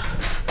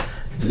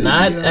get.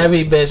 Not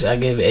every bitch I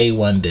give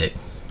A1 dick.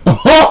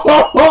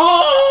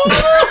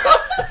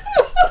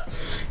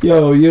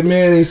 Yo, your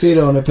man ain't say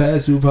that on the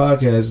past 2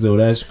 podcasts though.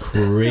 That's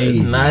crazy.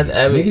 Not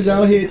every niggas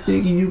out here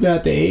thinking you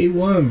got the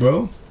A1,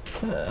 bro.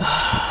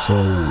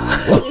 So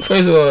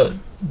first of all,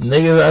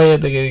 niggas out here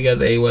thinking you got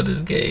the A1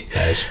 is gay.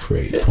 That's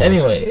crazy. Pause.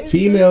 Anyway,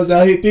 females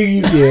out here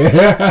thinking you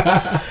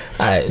yeah.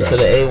 Alright, so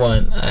the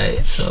A1.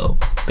 Alright, so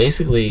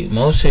basically,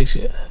 most chicks,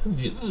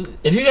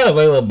 if you got a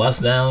regular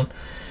bust down,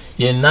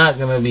 you're not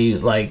gonna be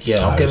like, yo,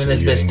 I'm giving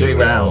this bitch 3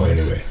 rounds.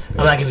 Anyway.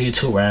 I'm not giving you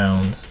 2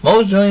 rounds.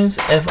 Most joints,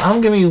 if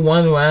I'm giving you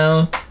 1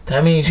 round,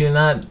 that means you're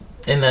not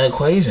in the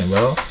equation,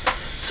 bro.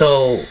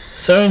 So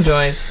certain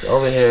joints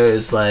over here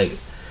is like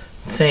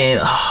saying,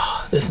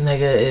 oh, this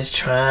nigga is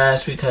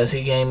trash because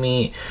he gave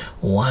me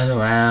 1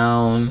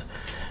 round.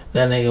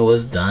 That nigga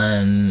was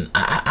done.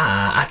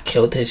 I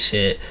killed his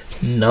shit.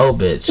 No,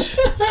 bitch.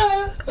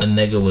 A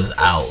nigga was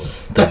out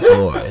the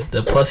door.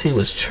 The pussy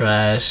was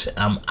trash.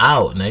 I'm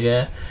out,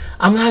 nigga.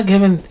 I'm not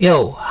giving...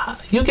 Yo,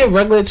 you give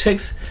regular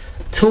chicks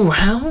 2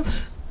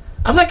 rounds?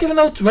 I'm not giving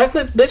no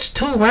regular bitch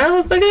 2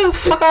 rounds, nigga.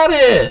 Fuck out of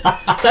here.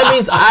 That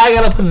means I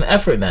gotta put an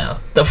effort now.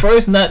 The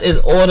first nut is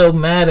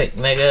automatic,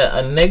 nigga.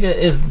 A nigga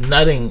is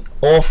nutting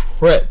off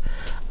rip.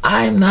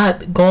 I'm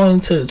not going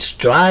to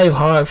strive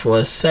hard for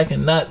a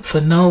second nut for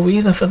no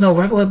reason, for no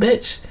regular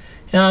bitch.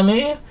 You know what I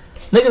mean?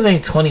 Niggas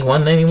ain't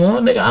 21 anymore.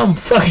 Nigga, I'm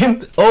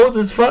fucking old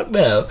as fuck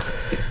now.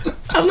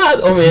 I'm not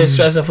over here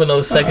stressing for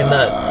no second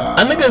nut.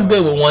 A nigga's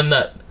good with 1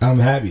 nut. I'm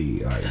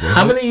happy. Right,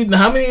 how many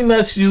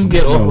nuts you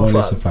get over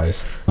fuck?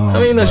 Suffice. How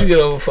many nuts you get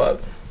over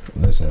fuck?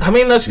 Listen. How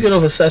many nuts you get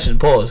over session?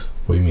 Pause.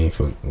 What do you mean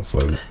for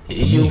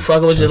you me?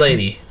 Fucking with your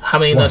lady. How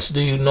many nuts do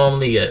you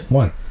normally get?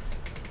 1.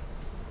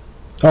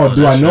 Oh,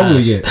 do I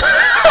normally get?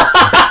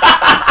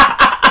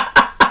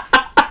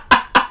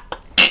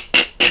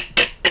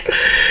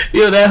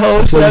 Yo, that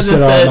whole shit I just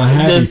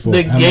said just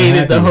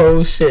negated the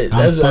whole shit.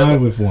 I'm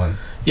fine with 1.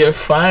 You're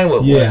fine with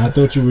 1? Yeah, I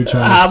thought you were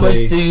trying to say... How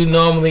much do you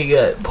normally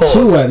get? Pause.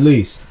 2 at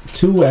least.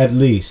 2 at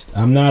least.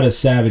 I'm not a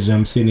savage.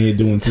 I'm sitting here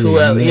doing 3.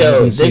 Yo,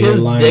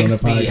 niggas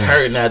dicks be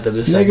hurting after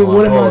the second one. Nigga,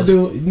 what am I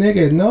doing?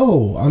 Nigga,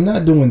 no. I'm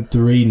not doing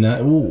 3.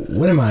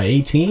 What am I,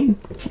 18?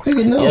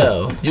 Nigga, no.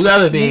 Yo, you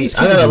gotta be...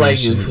 I gotta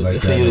like you for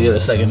you to get a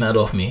second nut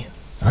off me.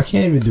 I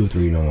can't even do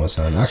 3 no more,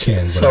 son. I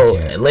can, but so, I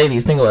can't.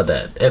 Ladies, think about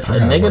that. If a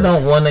nigga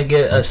don't want to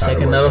get a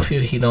second nut off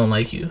you, he don't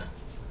like you.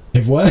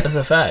 If what? That's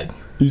a fact.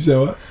 You said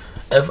what?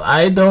 If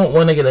I don't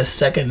want to get a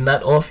second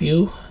nut off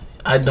you,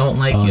 I don't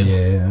like you.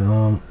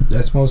 Yeah,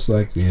 that's most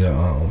likely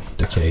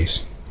the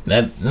case.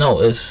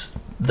 It's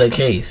the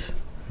case.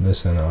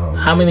 Listen,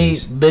 how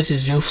ladies, many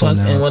bitches you fuck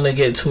and want to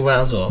get 2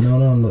 rounds off?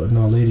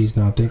 No, ladies.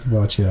 Now think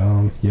about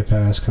your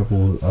past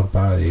couple of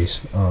bodies.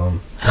 Think about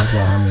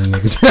how many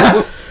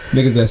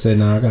niggas that said,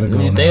 nah, I gotta go.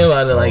 You think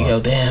about it like, yo,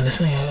 damn,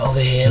 this nigga over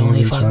here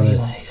only fuck me.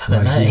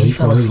 He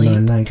fell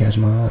asleep. He catch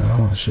my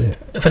oh shit.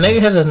 If a nigga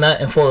catches a nut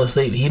and fall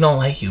asleep, he don't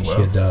like you, bro.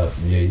 You're dub.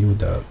 Yeah, you a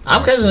dub.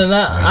 I'm catching a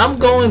nut. I'm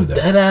going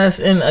dead ass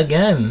in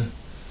again.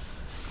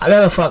 I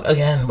gotta fuck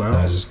again, bro.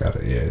 I just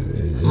gotta. Yeah.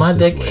 My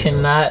dick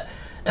cannot.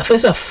 If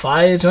it's a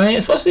fire joint,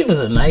 especially if it's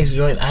a nice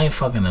joint, I ain't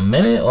fucking a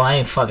minute or I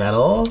ain't fuck at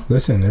all.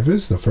 Listen, if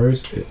it's the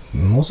first,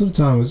 most of the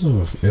time,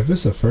 if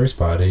it's the first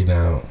body,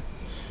 now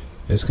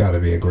it's got to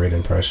be a great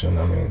impression.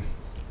 I mean,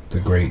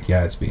 the Great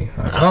Gatsby.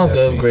 I don't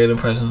give great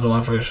impressions on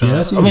my first show.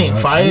 Yeah, I mean,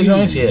 fire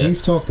joints, yeah.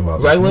 We've talked about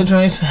this. Regular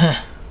joints,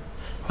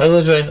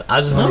 regular joints.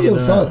 I just want to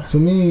get a fuck. For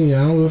me,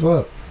 I don't give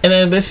a fuck. And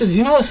then bitches,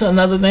 you know what's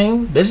another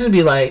thing? Bitches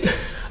be like,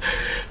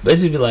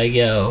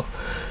 yo.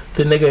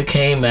 The nigga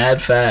came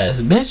mad fast.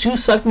 Bitch, you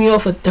sucked me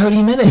off for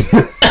 30 minutes. You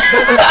told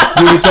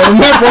him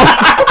that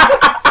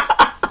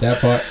part?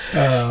 That part.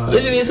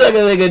 Bitch, you be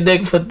sucking like a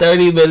dick for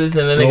 30 minutes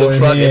and the nigga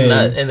fucking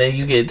nut and then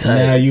you get tired.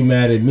 Now you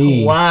mad at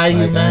me. Why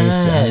you mad?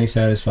 I ain't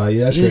satisfied.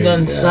 Yeah, that's you crazy.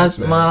 Done sucked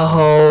my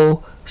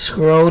whole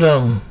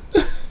scrotum.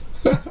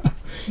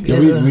 Yeah,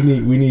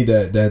 we need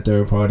that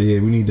third party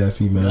here. We need that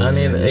female. I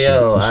need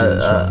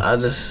I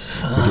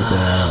just to get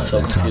that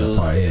so that kind of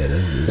part. Yeah,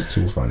 it's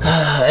too funny.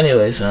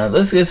 Anyway, son,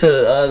 let's get to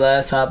the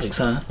last topic,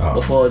 son.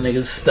 Before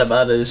niggas step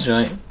out of this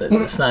joint,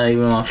 it's not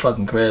even my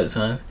fucking crib,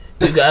 son.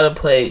 You gotta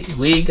play.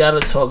 We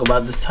gotta talk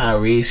about this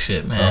Tyrese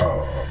shit, man.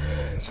 Oh man.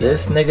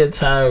 This nigga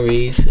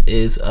Tyrese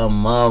is a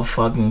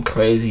motherfucking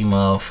crazy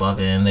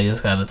motherfucker, and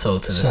niggas gotta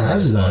talk to this. I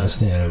just don't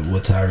understand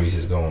what Tyrese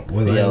is going.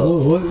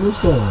 What's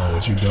going on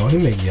with you, dog? He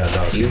making y'all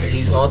dogs.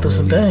 He's going through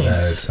some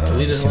things.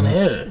 We just want to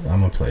hear it. I'm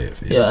gonna play it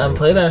for you. Yeah, I'm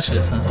play that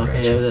shit. So I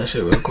can hear that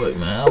shit real quick,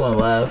 man. I wanna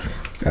laugh.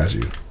 Got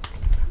you.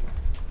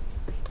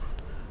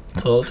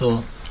 Talk to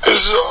him.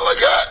 This is all I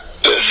got.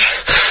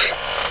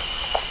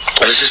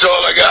 This is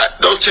all I got.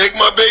 Don't take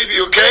my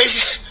baby, okay?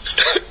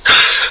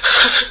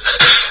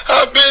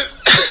 I've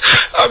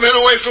been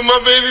away from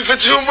my baby for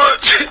 2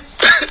 months.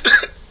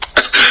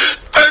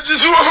 I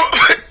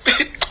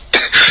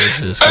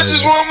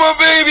just want my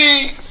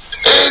baby.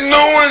 And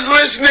no one's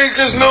listening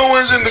because no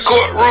one's in the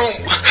courtroom.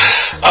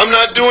 I'm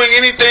not doing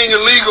anything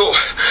illegal.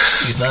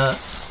 He's not?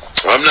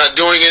 I'm not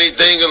doing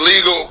anything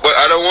illegal, but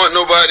I don't want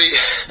nobody.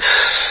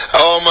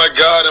 Oh my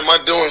God, am I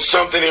doing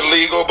something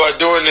illegal by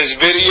doing this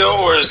video,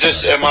 or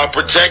am I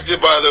protected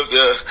by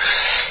the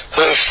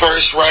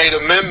First Right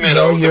Amendment?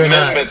 No, you're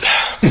not.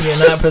 You're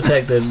not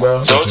protected,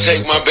 bro. Don't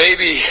take my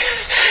baby.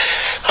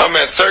 I'm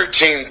at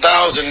 $13,000 a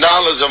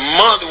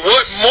month.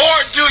 What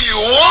more do you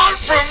want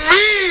from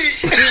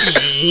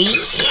me?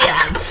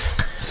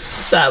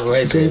 Stop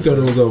right there. You thought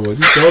it was over.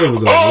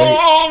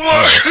 Oh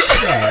my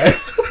God.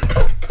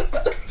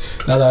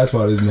 That last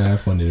part is mad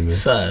funny to me.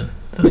 Son,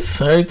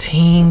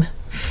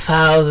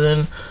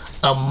 13,000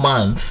 a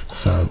month.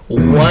 Son.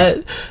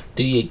 What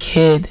do your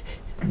kid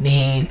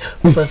need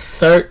for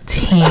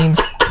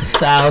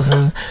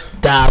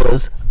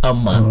 $13,000 a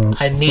month?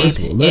 I need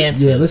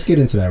answers. Yeah, let's get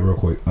into that real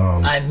quick.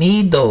 I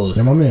need those.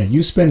 Now, my man,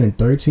 you spending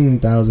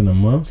 $13,000 a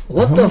month?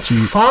 What the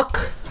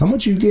fuck? How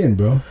much you getting,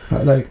 bro?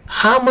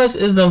 How much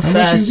is them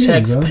fast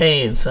checks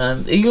paying,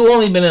 son? You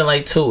only been in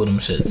like 2 of them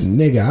shits.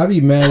 Nigga, I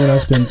be mad when I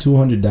spend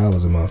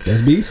 $200 a month.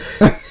 That's beast.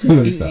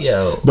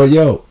 Yo, but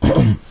yo,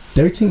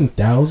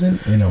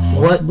 $13,000 in a month,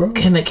 what bro?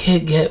 can a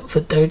kid get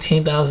for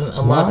 $13,000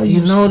 a month?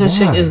 You know this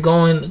chick is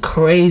going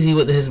crazy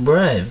with his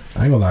bread.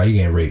 I ain't gonna lie, he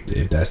getting raped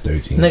if that's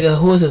 13. Nigga,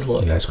 who is his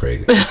lawyer? That's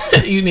crazy.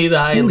 You need to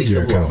hire at least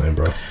your accountant,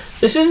 bro.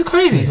 This shit is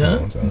crazy,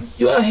 son.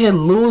 You out here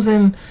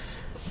losing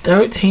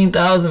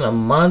 $13,000 a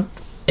month,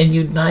 and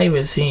you not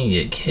even seeing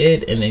your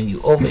kid, and then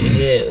you over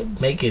here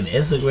making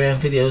Instagram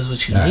videos,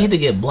 which you need to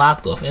get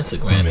blocked off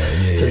Instagram.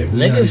 Because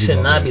niggas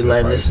should not be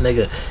letting this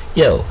nigga.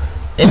 Yo,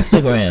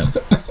 Instagram.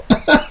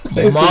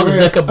 Mark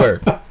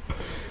Zuckerberg.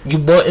 You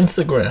bought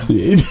Instagram.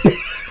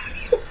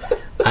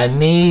 I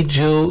need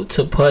you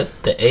to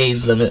put the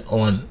age limit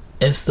on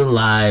Insta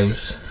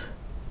Lives,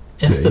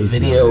 Insta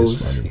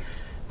videos.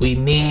 We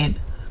need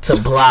to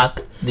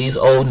block these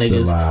old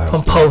niggas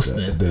from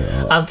posting.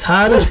 I'm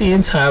tired of seeing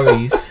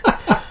Tyrese.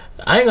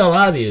 I ain't gonna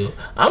lie to you.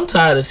 I'm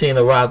tired of seeing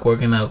The Rock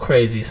working out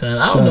crazy, son.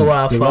 I don't know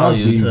why I follow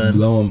you, son.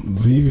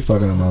 He be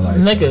fucking up my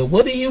life, nigga, son.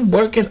 What are you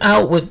working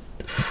out with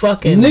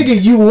fucking... Nigga,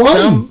 you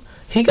won.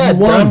 He got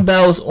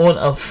dumbbells on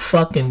a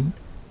fucking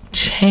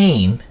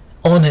chain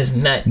on his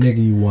neck.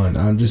 Nigga, you won.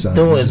 I'm just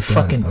doing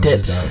fucking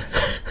dips.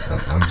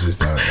 I'm just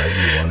done. Like,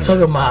 you won.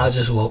 Talking about I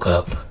just woke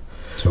up.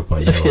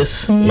 If you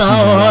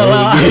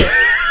smell...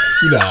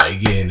 You not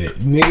getting it,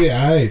 nigga.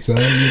 Alright, son,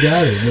 you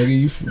got it, nigga.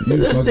 You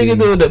this nigga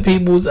doing the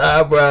people's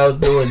eyebrows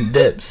doing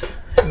dips,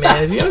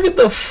 man. If you don't get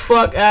the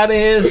fuck out of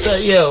here, son,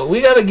 yo,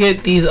 we gotta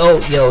get these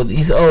old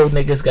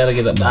niggas gotta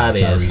get up out of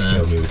here, son. Tyrese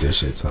killed me with this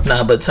shit, son.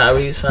 Nah, but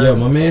Tyrese, son. Yo,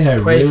 my man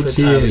had real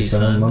tears,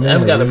 son.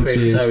 I'm gotta pray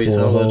for Tyrese,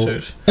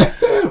 son.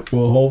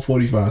 For a whole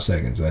 45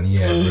 seconds, son. He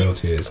had real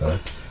tears, son.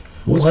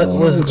 What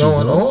was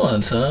going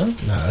on, son?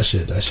 Nah, that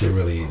shit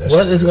really.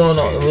 What is going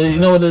on? You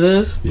know what it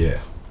is? Yeah.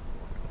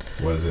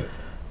 What is it?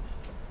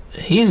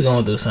 He's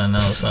going through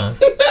something else, son.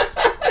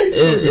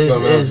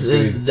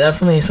 It's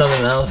definitely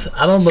something else.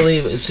 I don't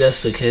believe it's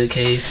just the kid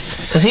case,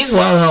 because he's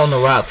wilding out on The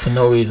Rock for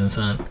no reason,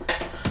 son.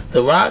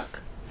 The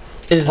Rock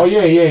is... Oh,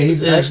 yeah.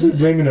 He's actually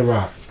blaming The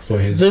Rock for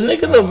his... The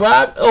nigga The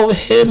Rock over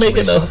here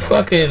making a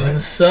fucking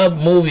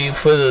sub-movie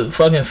for the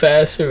fucking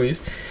Fast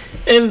series.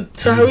 And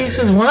Tyrese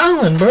is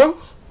wilding, bro.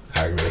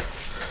 I agree.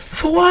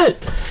 For what?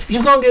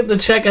 You gonna get the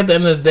check at the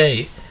end of the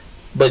day,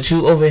 but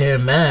you over here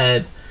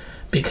mad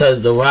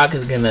because The Rock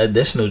is getting an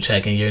additional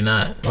check and you're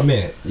not. My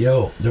man,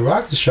 yo, The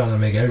Rock is trying to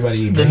make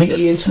everybody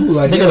into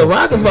like. Nigga, The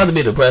Rock is about to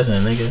be the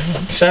president, nigga.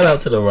 Shout out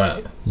to The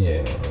Rock.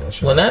 Yeah.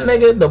 When that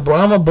nigga, the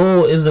Brahma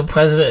Bull, is the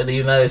president of the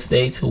United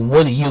States,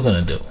 what are you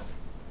gonna do?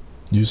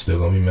 You still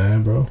gonna be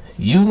mad, bro?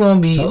 You gonna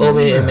be over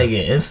here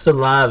making Insta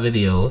Live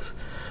videos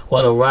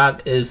while The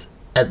Rock is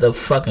at the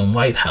fucking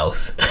White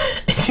House.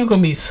 And you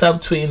gonna be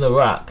subtweeting The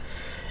Rock,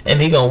 and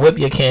he gonna whip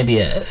your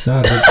candy ass.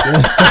 Nah,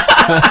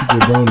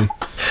 jabroni.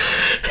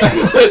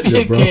 Whip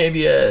your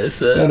candy ass.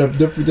 No,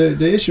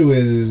 the issue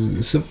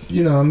is,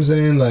 you know what I'm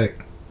saying?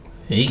 Like,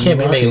 he can't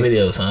be making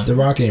videos, son. The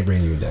Rock ain't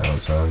bring you down,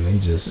 son.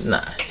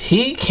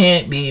 He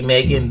can't be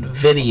making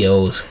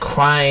videos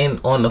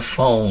crying on the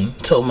phone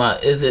talking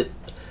about, is it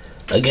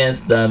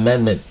against the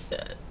amendment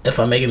if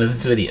I'm making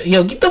this video?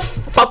 Yo, get the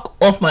fuck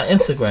off my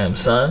Instagram,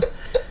 son.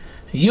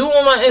 You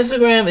on my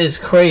Instagram is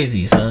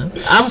crazy, son.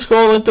 I'm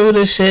scrolling through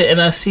this shit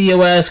and I see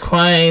your ass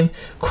crying,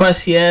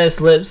 crusty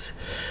ass lips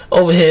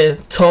over here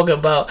talking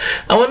about,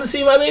 I want to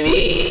see my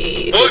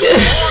baby. What more do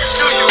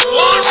you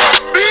want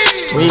from me?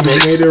 Remix. They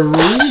made a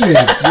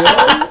remix, yo.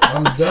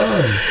 I'm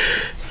done.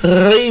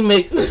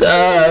 Remix,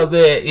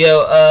 man.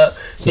 Yo,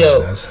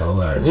 that's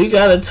hilarious. We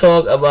gotta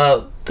talk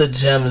about the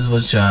gems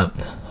was dropped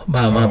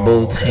by my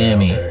boo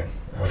Tammy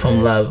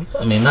from Love.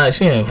 I mean,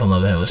 she ain't from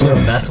Love and Hell. She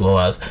from Basketball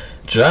Wives.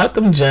 Drop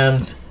them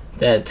gems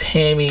that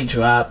Tammy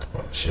dropped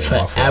Shit,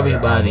 for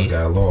everybody. I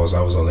got laws.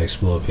 I was on the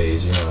Explore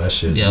page. You know that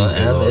shit. Yo,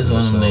 Ab is one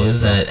of them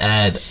niggas that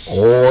add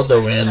all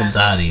the random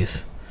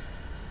thotties.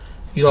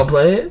 You gonna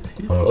play it?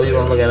 Or you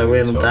gonna look at a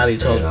random thotty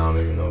talk? I don't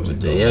even know what you're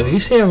doing. Yo, you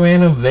see a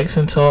random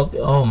vixen talk?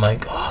 Oh my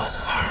god.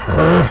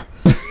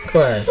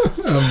 Go ahead.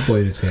 I'm gonna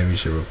play the Tammy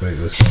shit real quick.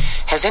 Let's go.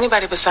 Has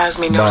anybody besides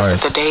me noticed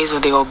that the days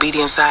of the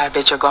obedient side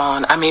bitch are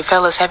gone? I mean,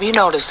 fellas, have you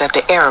noticed that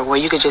the era where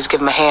you could just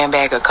give them a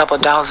handbag, a couple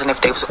of dollars, and if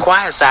they was a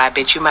quiet side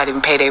bitch, you might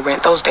even pay their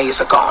rent? Those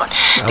days are gone.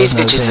 These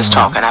bitches is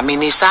talking. I mean,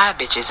 these side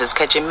bitches is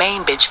catching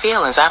main bitch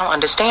feelings. I don't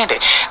understand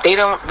it. They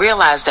don't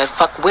realize that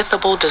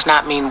fuck-withable does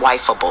not mean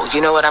wifeable.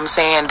 You know what I'm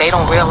saying? They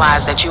don't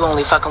realize that you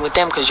only fucking with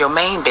them because your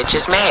main bitch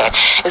is mad.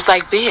 It's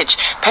like, bitch,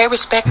 pay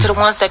respect to the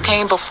ones that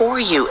came before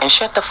you and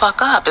shut the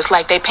fuck up. It's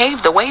like they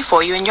paved the way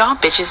for you and y'all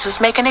bitches is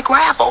making it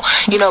gravel.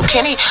 You know,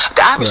 Kenny,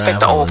 I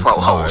respect the old pro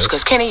hoes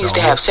because Kenny used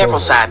to have several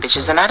side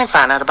bitches and I didn't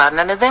find out about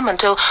none of them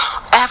until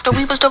after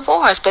we was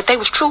divorced, but they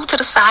was true to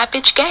the side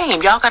bitch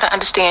game. Y'all gotta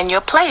understand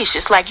your place.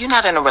 It's like you're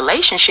not in a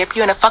relationship,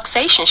 you're in a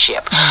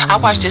fucksationship. I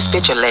watched this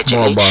bitch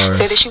allegedly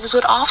say that she was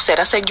with Offset.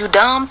 I said, you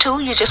dumb too?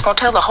 You just gonna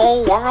tell the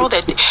whole world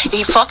that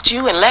he fucked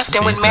you and left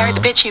and went married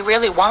the bitch he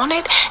really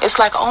wanted? It's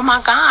like, oh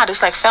my God.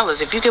 It's like,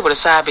 fellas, if you get with a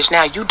side bitch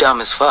now, you dumb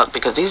as fuck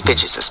because these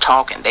bitches is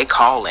talking, they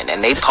calling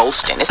and they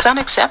posting. It's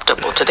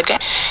unacceptable to the game.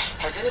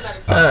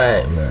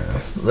 Alright,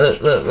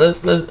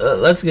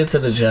 let's get to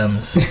the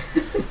gems.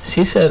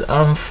 She said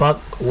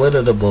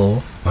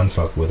unfuckwittable.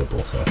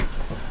 Unfuckwittable, so.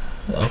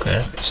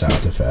 Okay. Shout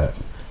out to Fat.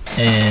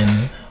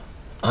 And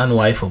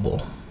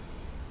unwifeable.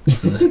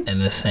 In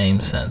the same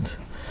sense.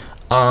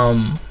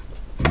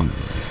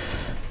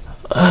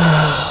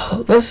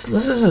 Let's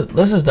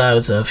just dive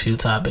into a few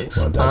topics.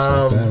 Want to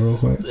dissect that real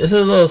quick? It's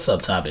a little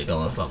subtopic I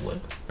want to fuck with.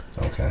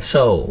 Okay.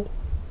 So,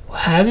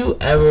 have you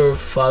ever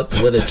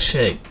fucked with a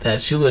chick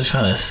that you were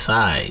trying to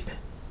side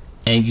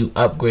and you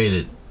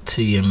upgraded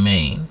to your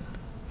main?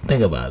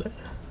 Think about it.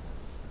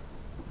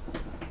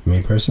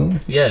 Me personally?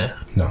 Yeah.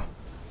 No.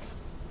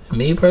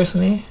 Me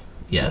personally?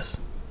 Yes.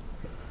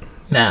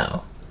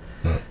 Now,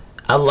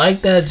 I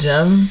like that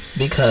gem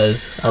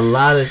because a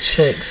lot of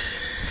chicks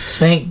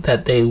think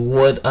that they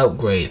would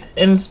upgrade.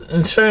 In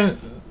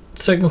certain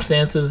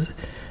circumstances,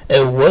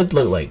 it would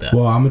look like that.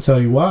 Well, I'm gonna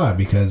tell you why.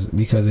 Because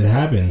it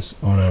happens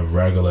on a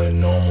regular,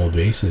 normal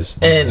basis.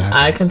 And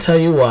I can tell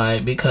you why.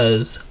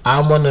 Because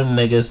I'm one of them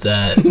niggas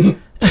that.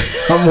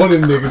 I'm one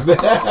of them niggas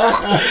that.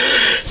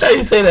 How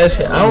you say that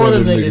shit? I'm one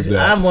of them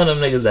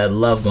niggas that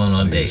love going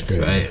on dates,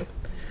 right?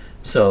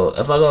 So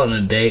if I go on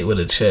a date with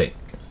a chick,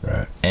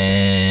 right,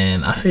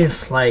 and I see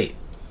slight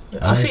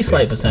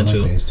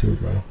potential, too,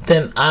 bro,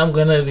 then I'm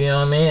gonna be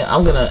on there.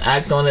 I'm gonna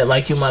act on it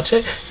like you my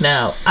chick.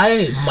 Now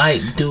I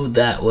might do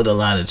that with a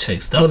lot of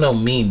chicks.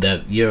 Don't mean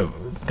that you're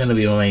gonna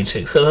be my main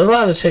chicks. Because a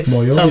lot of chicks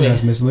well, you think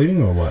that's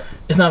misleading or what?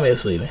 It's not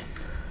misleading.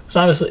 It's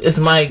not misleading.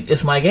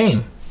 It's my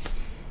game.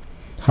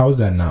 How is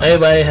that not?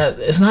 Everybody has.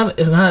 It's not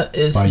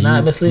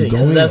misleading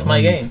because that's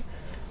my game.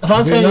 If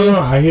I'm telling you, no,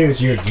 I hear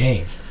it's your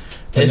game.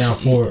 But now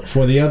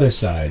for the other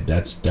side,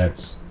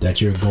 that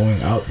you're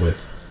going out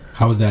with,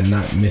 how is that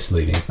not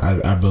misleading?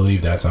 I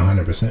believe that's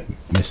 100%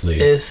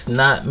 misleading. It's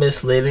not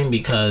misleading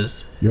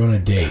because you're on a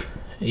date.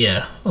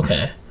 Yeah.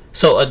 Okay.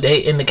 So a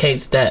date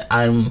indicates that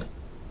I'm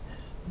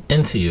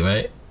into you,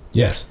 right?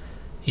 Yes.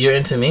 You're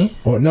into me?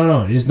 Or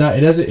no, it's not.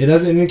 It doesn't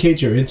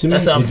indicate you're into me.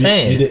 That's what I'm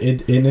saying.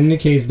 It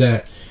indicates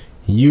that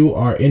you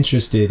are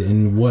interested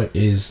in what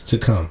is to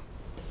come.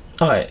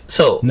 All right.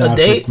 So now, a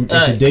date. Can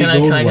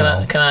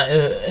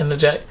I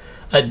interject?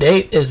 A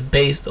date is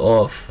based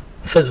off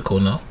physical.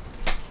 No.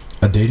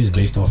 A date is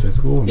based off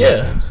physical. Yeah.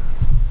 Sense.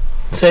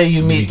 Say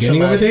you meet the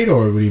beginning somebody, of a date,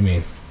 or what do you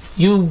mean?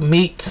 You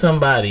meet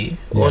somebody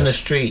on the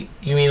street.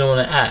 You meet them on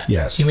the app.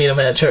 Yes. You meet them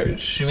at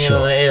church. You meet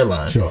them on the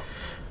airline. Sure.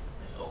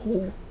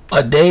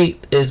 A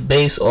date is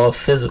based off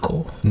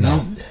physical.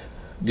 No.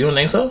 You don't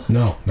think so?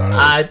 No, not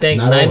always. I think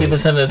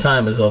 90% of the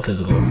time it's all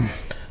physical.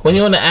 When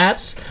you're on the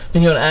apps,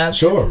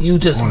 sure, you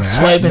just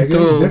swiping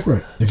through. It's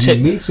different. If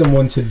chicks. You meet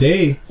someone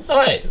today, all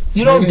right,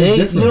 you don't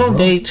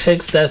date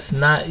chicks that's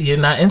you're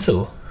not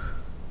into.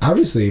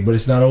 Obviously, but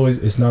it's not always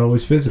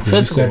physical.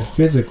 You said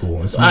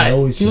physical. It's not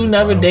always physical. You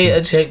never date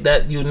a chick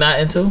that you're not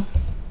into?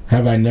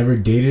 Have I never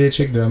dated a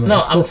chick that I'm not into?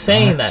 No, I'm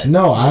saying that.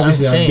 No,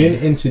 obviously I've been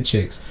into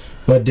chicks,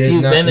 but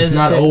it's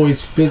not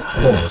always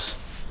physical.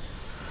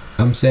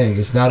 I'm saying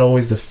it's not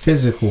always the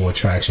physical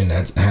attraction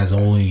that has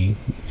only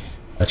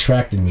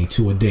attracted me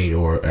to a date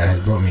or has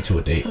brought me to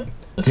a date.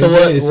 So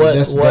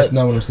that's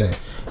not what I'm saying.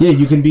 Yeah,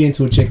 you can be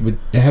into a chick, but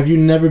have you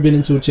never been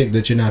into a chick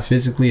that you're not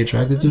physically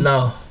attracted to?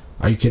 No.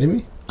 Are you kidding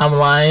me? I'm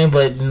lying,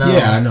 but no.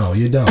 Yeah, I know.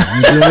 You're dumb.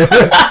 You're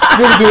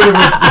doing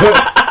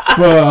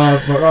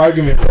it for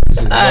argument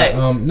purposes.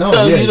 No,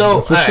 so yeah,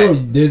 for sure.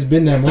 Right. There's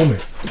been that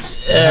moment.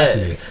 It has to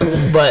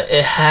be. But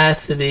it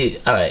has to be.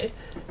 All right.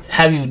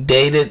 Have you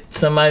dated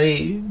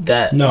somebody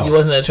that you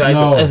wasn't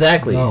attracted to?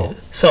 Exactly. No.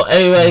 So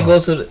everybody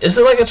goes through. It's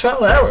like a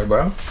trial and error,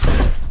 bro.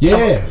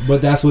 Yeah,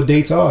 but that's what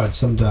dates are.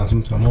 Sometimes,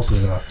 most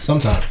of the time.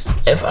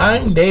 Sometimes. If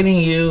I'm dating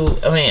you,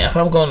 if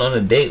I'm going on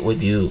a date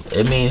with you,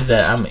 it means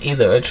that I'm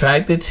either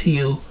attracted to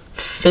you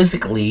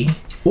physically,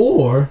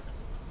 or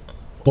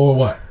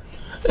what?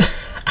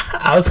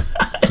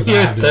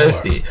 You're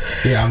thirsty.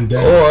 Yeah, I'm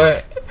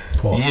dead.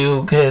 Or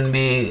you can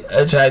be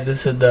attracted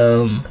to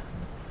them.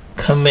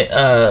 What's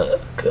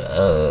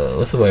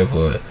the word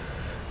for it?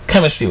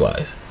 Chemistry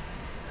wise.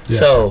 Yeah.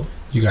 So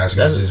you guys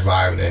can just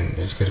vibe and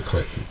it's gonna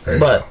click.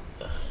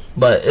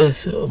 But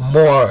it's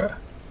more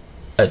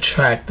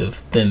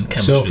attractive than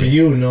chemistry. So for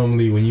you,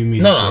 normally when you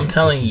meet, I'm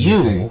telling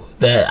you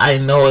that I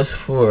know it's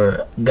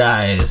for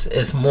guys.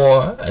 It's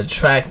more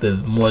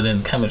attractive more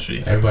than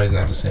chemistry. Everybody's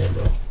not the same,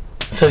 bro.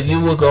 So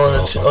you would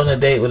go on a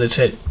date with a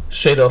chick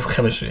straight off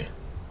chemistry.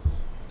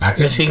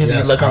 She could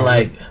be looking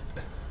like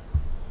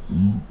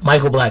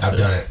Michael Blackson. I've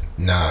done it.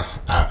 Nah,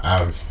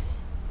 I've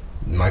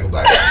Michael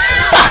Blackson.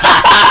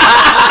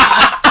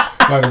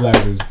 Michael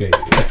Blackson is crazy.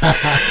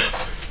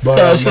 But,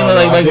 so she look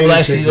like Michael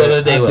Blackson. You go on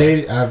a date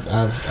with.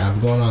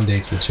 I've gone on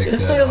dates with chicks.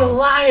 This nigga's a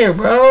liar,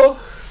 bro.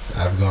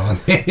 I've gone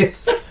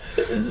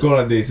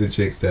on dates with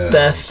chicks that.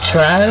 That's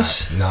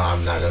trash. No,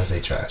 I'm not gonna say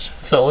trash.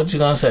 So what you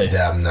gonna say?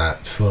 That I'm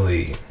not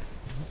fully.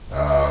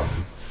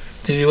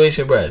 Did you waste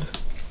your bread?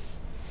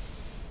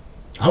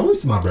 I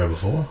wasted my bread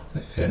before.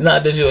 Yeah. Nah,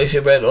 did you waste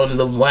your bread on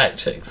the whack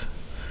chicks?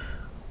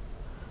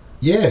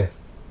 Yeah,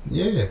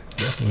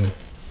 definitely.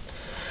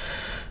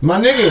 My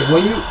nigga,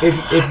 when you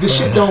if the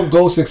shit don't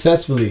go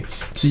successfully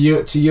to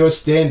your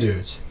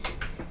standards,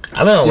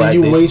 then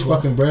you waste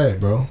fucking bread,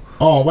 bro.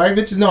 Oh, white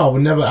bitches? No, I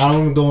would never. I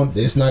don't even go on.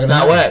 It's not gonna.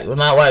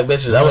 Not white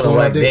bitches. I would on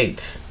white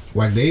dates.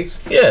 White dates?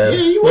 Yeah,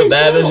 you with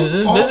bad bitches.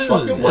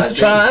 It's a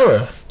trial and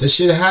error. This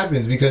shit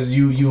happens because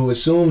you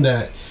assume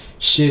that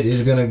shit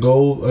is gonna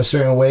go a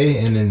certain way,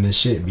 and then the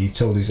shit be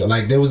totally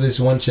like. There was this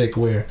one chick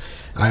where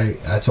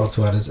I talked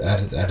to her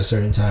at a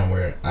certain time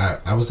where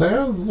I was like,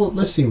 oh, well,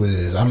 let's see what it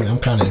is. I'm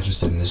kind of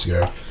interested in this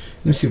girl.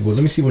 Let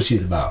me see what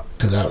she's about,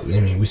 because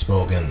we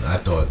spoke and I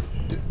thought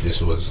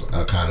this was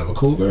a kind of a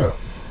cool girl.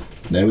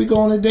 Then we go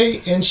on a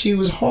date and she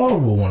was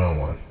horrible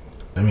one-on-one.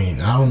 I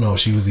don't know if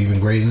she was even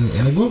great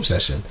in a group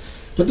session,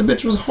 but the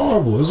bitch was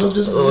horrible. It was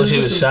just. Oh, she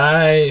was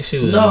shy. She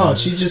was. No,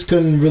 she just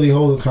couldn't really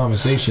hold a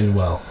conversation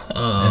well.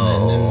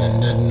 Oh.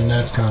 And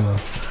that's kind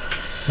of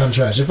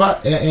trash.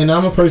 And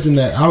I'm a person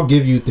that I'll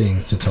give you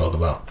things to talk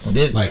about.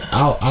 Like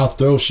I'll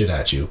throw shit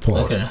at you.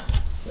 Pause.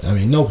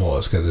 Okay. No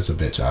pause because it's a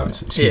bitch.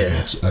 Obviously,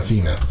 she's a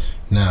female.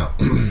 Now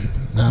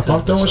if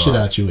I'm throwing shit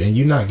at you and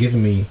you're not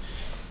giving me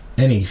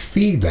any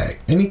feedback,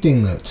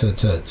 anything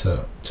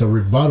to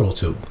rebuttal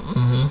to.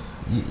 Mm-hmm.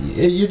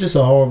 You're just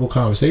a horrible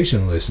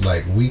conversationalist.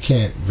 Like, we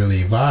can't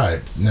really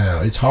vibe.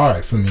 Now, it's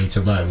hard for me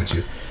to vibe with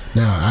you.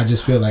 Now, I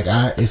just feel like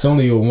it's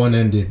only a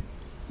one-ended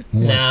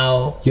one.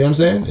 Now, you know what I'm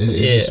saying?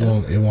 It just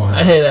won't happen.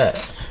 I hear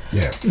that.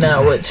 Yeah.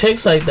 Now, with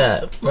chicks like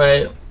that,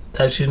 right,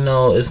 that you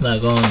know it's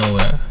not going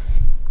nowhere,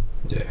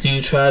 do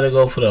you try to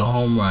go for the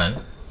home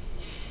run?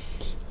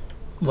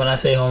 When I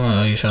say home run,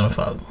 are you trying to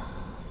fuck?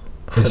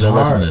 It's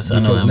hard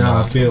because now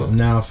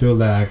I feel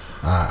like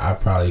I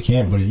probably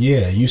can't. But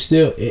yeah, you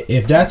still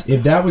if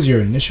that was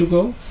your initial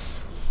goal,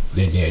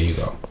 then yeah, you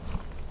go.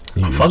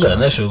 Fuck the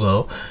initial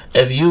goal.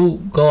 If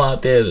you go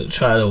out there to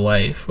try the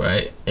wife,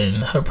 right,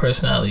 and her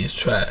personality is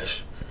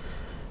trash,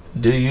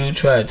 do you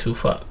try to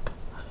fuck?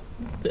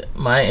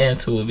 My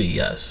answer would be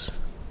yes.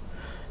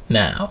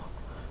 Now,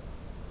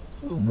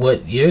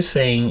 what you're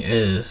saying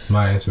is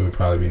my answer would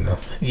probably be no.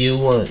 You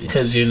will,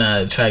 because you're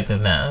not attractive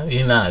now.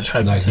 You're not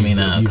attracted to me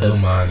now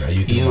because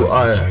you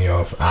are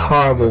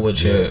horrible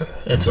with your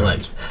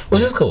intellect,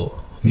 which is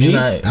cool. Me?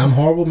 I'm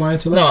horrible with my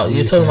intellect. No,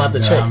 you're talking about the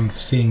chick. I'm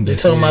seeing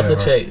this. You're talking about the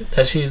chick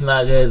that she's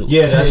not good.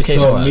 Yeah, that's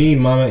so me,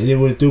 mama. It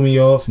would threw me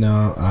off.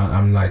 Now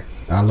I'm like,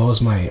 I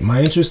lost my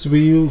interest for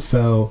you.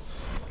 Fell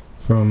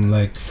from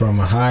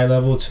a high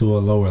level to a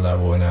lower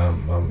level, and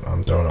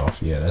I'm thrown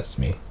off. Yeah, that's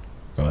me.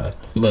 Go ahead.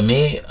 But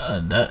me,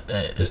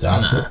 it's the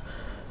opposite. Nah.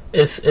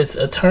 It's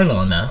a turn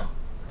on now.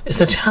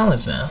 It's a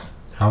challenge now.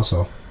 How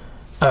so?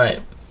 All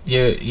right,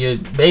 you're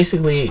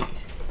basically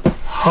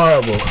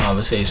horrible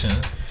conversation,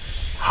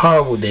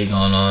 horrible day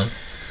going on.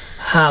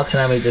 How can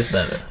I make this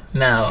better?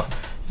 Now,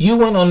 you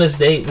went on this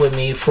date with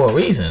me for a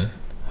reason,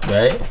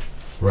 right?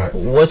 Right.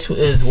 Which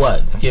is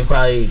what? You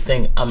probably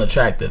think I'm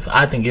attractive.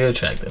 I think you're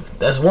attractive.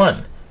 That's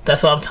one.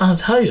 That's what I'm trying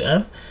to tell you,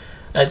 Em.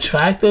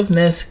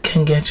 Attractiveness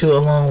can get you a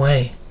long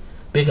way.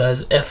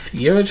 Because if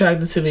you're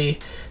attracted to me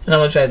and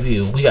I'm attracted to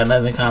you, we got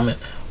nothing in common.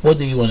 What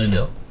do you want to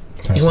do?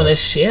 You want to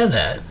share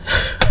that.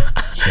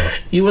 Sure.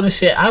 You want to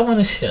share. I want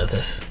to share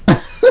this.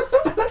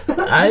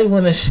 I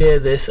want to share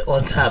this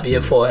on top of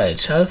your forehead.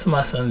 Shout out to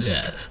my son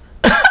Jazz.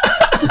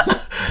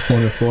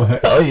 On your forehead?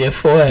 Oh, your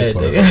forehead,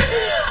 nigga.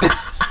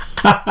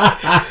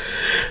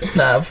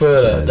 Nah, for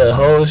real. The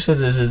whole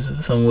shit is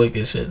just some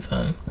wicked shit,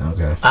 son.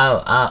 Okay.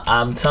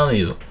 I'm telling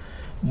you,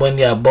 when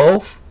y'all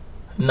both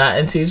not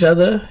into each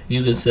other,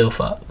 you can still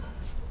fuck.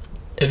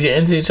 If you're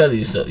into each other,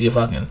 you're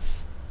fucking.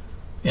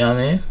 You know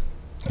what I mean?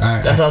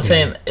 That's what I'm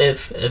saying.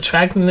 If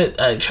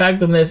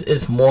attractiveness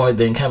is more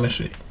than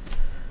chemistry.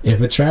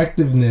 If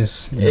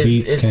attractiveness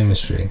beats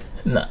chemistry.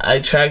 No,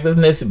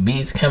 attractiveness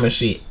beats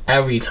chemistry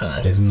every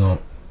time. It's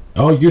not.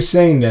 Oh, you're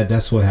saying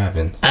that's what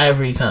happens.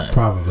 Every time.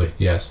 Probably,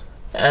 yes.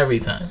 Every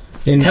time.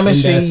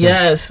 Chemistry,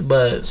 yes,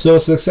 but... So a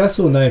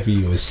successful night for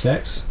you is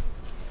sex?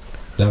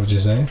 Is that what you're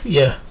saying?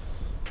 Yeah.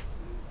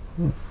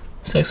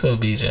 Sex with a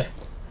BJ.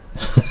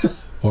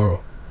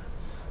 Oral.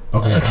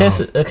 Okay.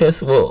 A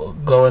kiss will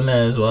go in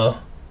there as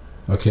well.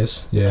 A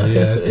kiss? Yeah, I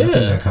think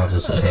that counts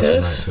as a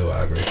successful night too,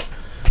 I agree.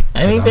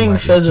 Anything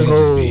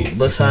physical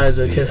besides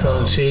a kiss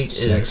on the cheek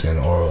sex and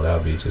oral, that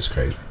would be just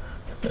crazy.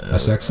 A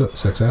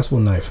successful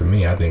night for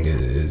me, I think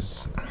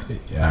is...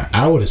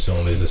 I would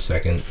assume is a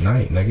second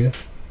night, nigga.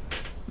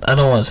 I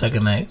don't want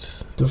second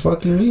nights. The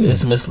fuck you mean?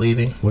 It's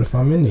misleading. What if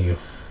I'm into you?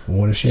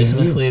 What if she's It's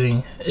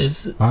misleading.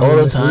 It's all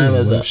the time.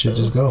 What if shit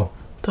just go?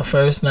 The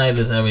first night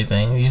is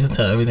everything. You can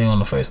tell everything on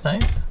the first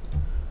night.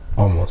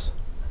 Almost.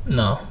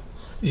 No,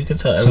 you can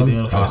tell everything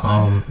on the first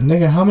night.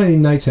 Nigga, how many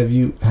nights have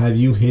you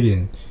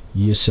hidden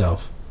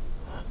yourself?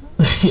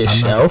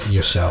 Yourself?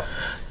 Yourself.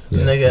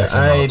 Yeah, nigga,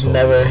 I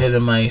never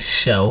hidden my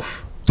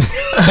shelf.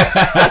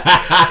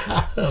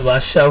 My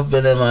shelf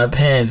been in my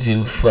pants.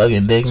 You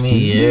fucking dig me?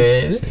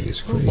 Yeah. This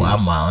nigga's crazy. Well,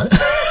 I'm wildin'.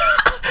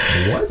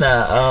 What?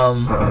 Nah,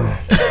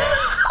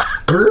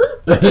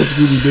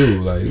 Scooby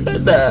Doo, like.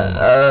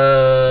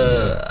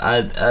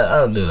 I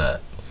don't do that.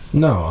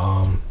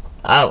 No,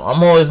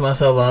 I'm always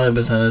myself 100%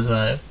 of the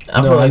time.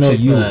 I know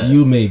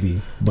you may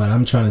be, but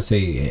I'm trying to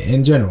say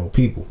in general,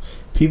 people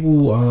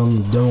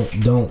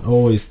don't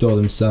always throw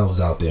themselves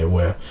out there.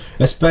 Where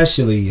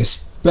especially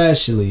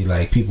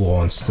like people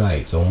on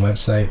sites, on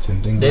websites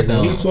and things like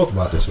that. We talk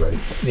about this already.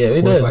 Yeah,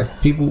 we did. It's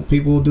like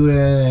people do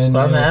that, and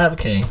I'm the app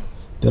king.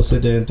 They'll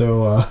sit there and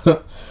throw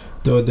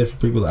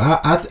different people.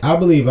 I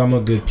believe I'm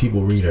a good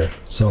people reader.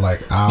 So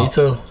like me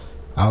too.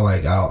 I'll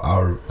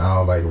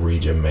like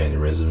read your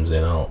mannerisms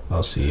and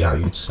I'll see how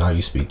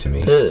you speak to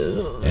me.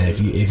 And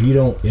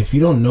if you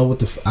don't know what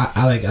the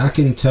I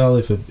can tell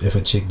if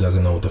a chick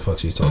doesn't know what the fuck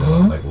she's talking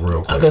about, like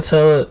real quick. I can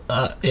tell it.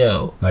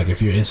 Yo. Like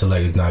if your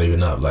intellect is not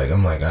even up, like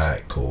I'm like, all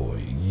right, cool.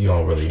 You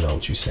don't really know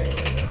what you're saying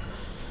right now.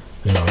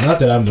 You know, not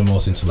that I'm the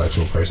most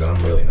intellectual person.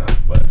 I'm really not,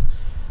 but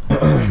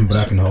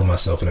I can hold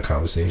myself in a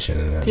conversation.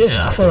 And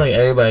I feel like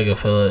everybody can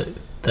feel it.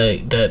 They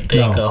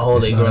can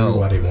hold their ground.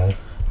 Everybody won't.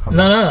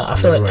 No. I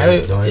feel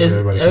like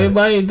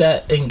everybody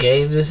that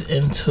engages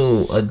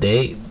into a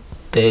date,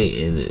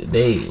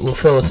 they will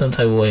feel some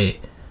type of way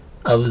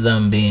of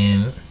them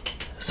being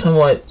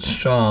somewhat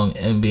strong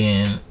and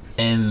being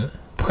in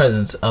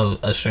presence of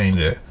a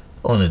stranger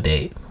on a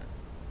date.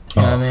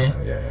 You know what I mean?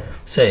 Yeah.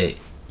 Say,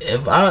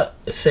 if I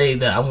say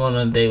that I'm going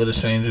on a date with a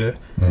stranger,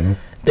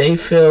 they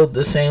feel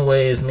the same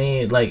way as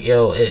me. Like,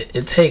 yo,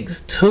 it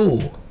takes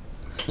two.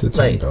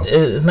 Like,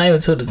 it's not even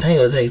two to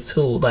tango. It takes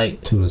two.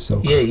 Like, two to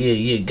so. Yeah.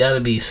 You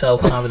gotta be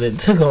self confident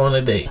to go on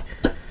a date.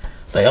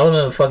 Like, I went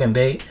on a fucking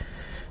date,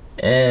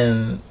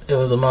 and it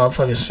was a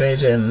motherfucking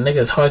stranger, and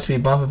niggas hearts be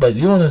bumping. But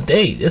you on a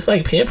date, it's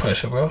like peer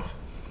pressure, bro.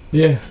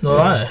 Yeah. No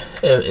lie.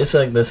 It's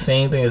like the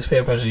same thing as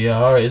peer pressure. Your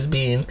heart is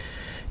being,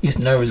 you're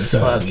nervous as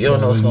fuck. You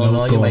don't know what's going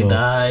on. You might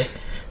die.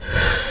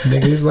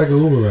 Nigga, it's like an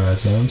Uber ride,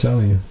 so I'm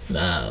telling you.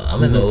 Nah,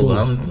 I'm in the Uber.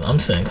 I'm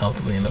sitting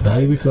comfortably in the back. How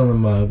you be feeling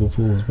my Uber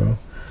pools, bro?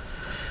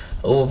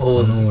 Uber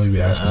pools.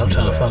 I'm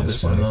trying to fuck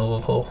this in the Uber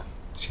pool.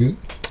 Excuse me?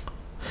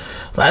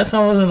 Last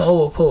time I was in the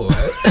Uber pool,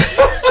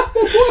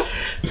 right?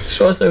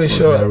 Short story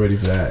short. Not ready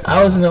for that.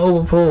 I was in the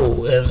Uber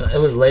pool, and it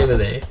was Labor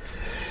Day.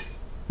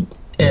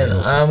 And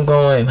I'm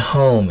going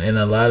home, and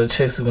a lot of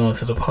chicks are going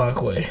to the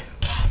Parkway.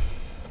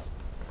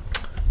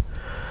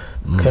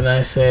 Can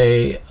I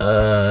say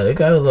it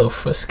got a little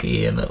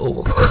frisky in the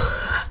Uber pool?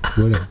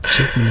 With a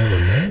chick you never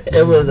met?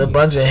 It was a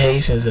bunch of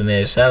Haitians in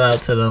there. Shout out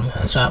to them.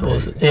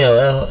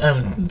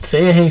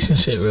 Say a Haitian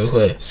shit real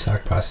quick.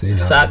 Sac passe.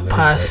 Sac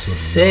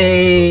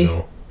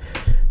passe.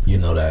 You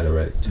know that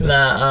already too.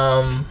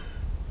 Nah,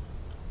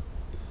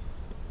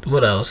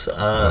 what else?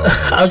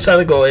 I'm trying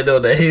to go into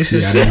the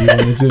Haitian shit. I know you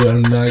wanted to.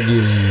 I'm not giving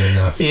you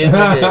enough.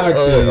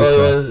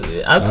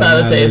 I'm trying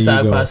to say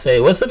sac passe.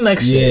 What's the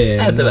next shit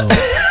after that?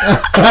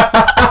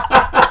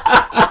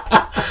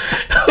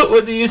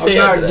 What do you say?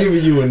 I'm not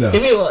giving you enough.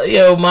 Give me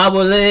yo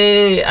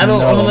mabole. I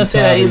don't want to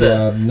say that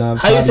either.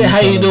 How you say how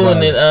you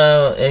doing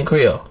in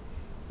Creole?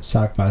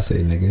 Sac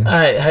passe, nigga. All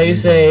right, how you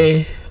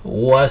say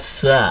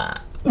what's up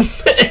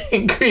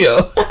in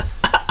Creole?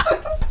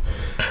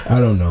 I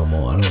don't know,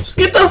 Mo. I don't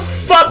speak. Get the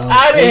fuck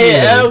out of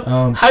here.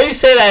 How you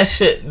say that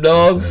shit,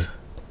 dogs?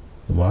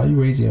 Why are you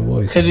raising your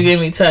voice? Cause you gave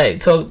me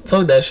tight. Talk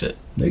that shit.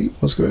 Nigga,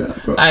 what's going on,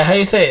 bro? Alright, how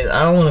you say it?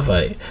 I don't want to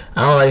fight.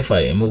 I don't like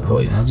fighting. Move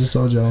boys. I just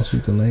told you I don't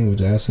speak the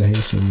language. I said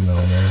Haitian, you know,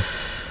 man.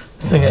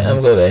 This nigga,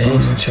 I'm going to a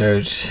Haitian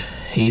church.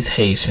 He's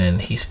Haitian.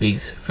 He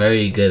speaks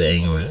very good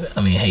English.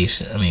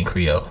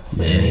 Creole.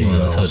 Yeah, and he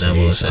wants to talk that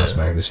bullshit. I'll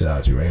smack the shit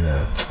out you right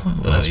now.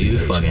 Whatever, you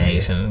fucking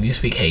Haitian. You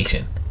speak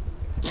Haitian.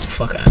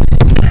 Fuck out.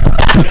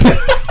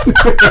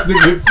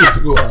 Nigga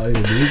physical out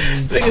here,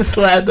 dude. Nigga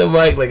slapped the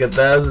mic like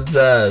 1,000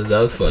 times. That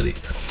was funny.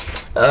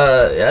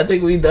 I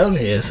think we done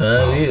here,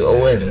 son. We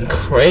went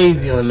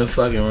crazy on the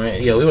fucking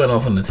rant. Yo, we went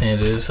off on the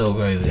tangent. It's so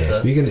crazy. Yeah,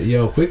 speaking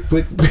of, quick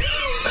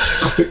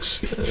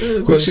shit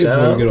before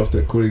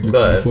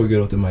we get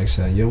off the mic,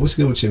 son. Yo, what's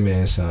good with your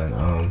man,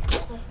 son?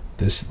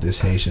 This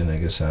Haitian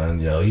nigga, son.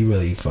 Yo, he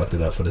really fucked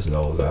it up for this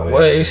nose out here.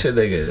 What Haitian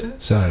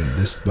nigga? Son,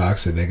 this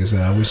boxer nigga,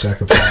 son. I wish I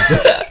could play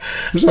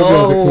the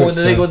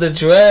nigga with the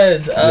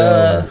dreads.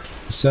 Yo,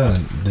 son,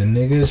 the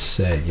nigga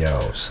said,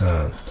 yo,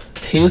 son.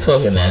 He was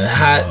talking that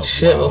hot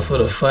shit before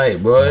the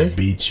fight, bro.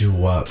 Beat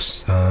you up,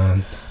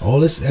 son. All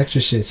this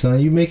extra shit,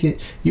 son. You making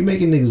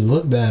niggas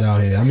look bad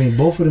out here. I mean,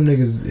 both of them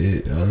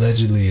niggas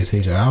allegedly is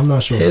Haitian. I'm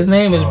not sure. His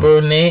name is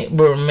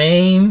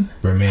Bermain.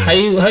 How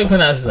you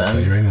pronounce that? I'll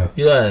tell you right now.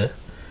 You got it.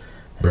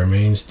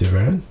 Bermain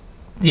Stavern?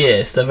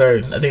 Yeah,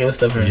 Stavern. I think it was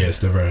Stavern. Yeah,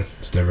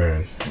 Stavern.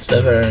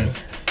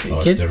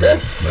 Get the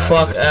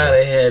fuck out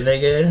of here,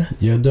 nigga.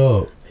 Yo,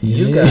 dog.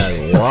 You got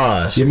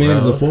washed. Your man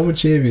is a former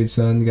champion,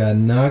 son. Got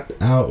knocked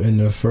out in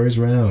the first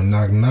round.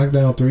 Knocked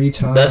down 3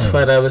 times. Best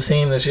fight I ever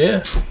seen this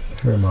year.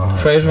 Hurt my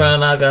heart. First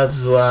round knockouts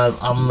is what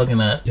I'm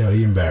looking at. Yo,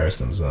 he embarrassed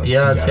him, son.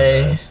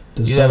 Deontay,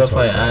 you gotta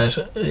fight Ash.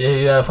 Yeah,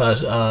 you gotta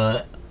fight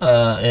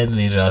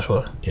Anthony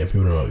Joshua. Yeah,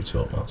 people don't know what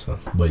you're talking about, son.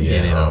 But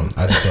yeah,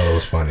 I just thought it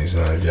was funny,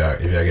 son. If y'all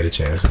get a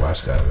chance,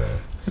 watch that,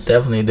 man.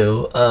 Definitely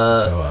do. We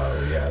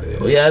out here.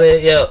 We out here.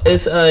 Yo,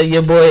 it's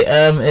your boy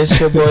it's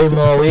your boy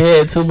Mo. We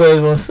here, 2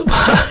 boys, 1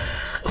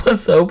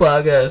 soap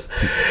podcast.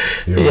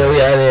 Yeah, we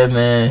out here,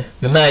 man.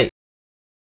 Good night.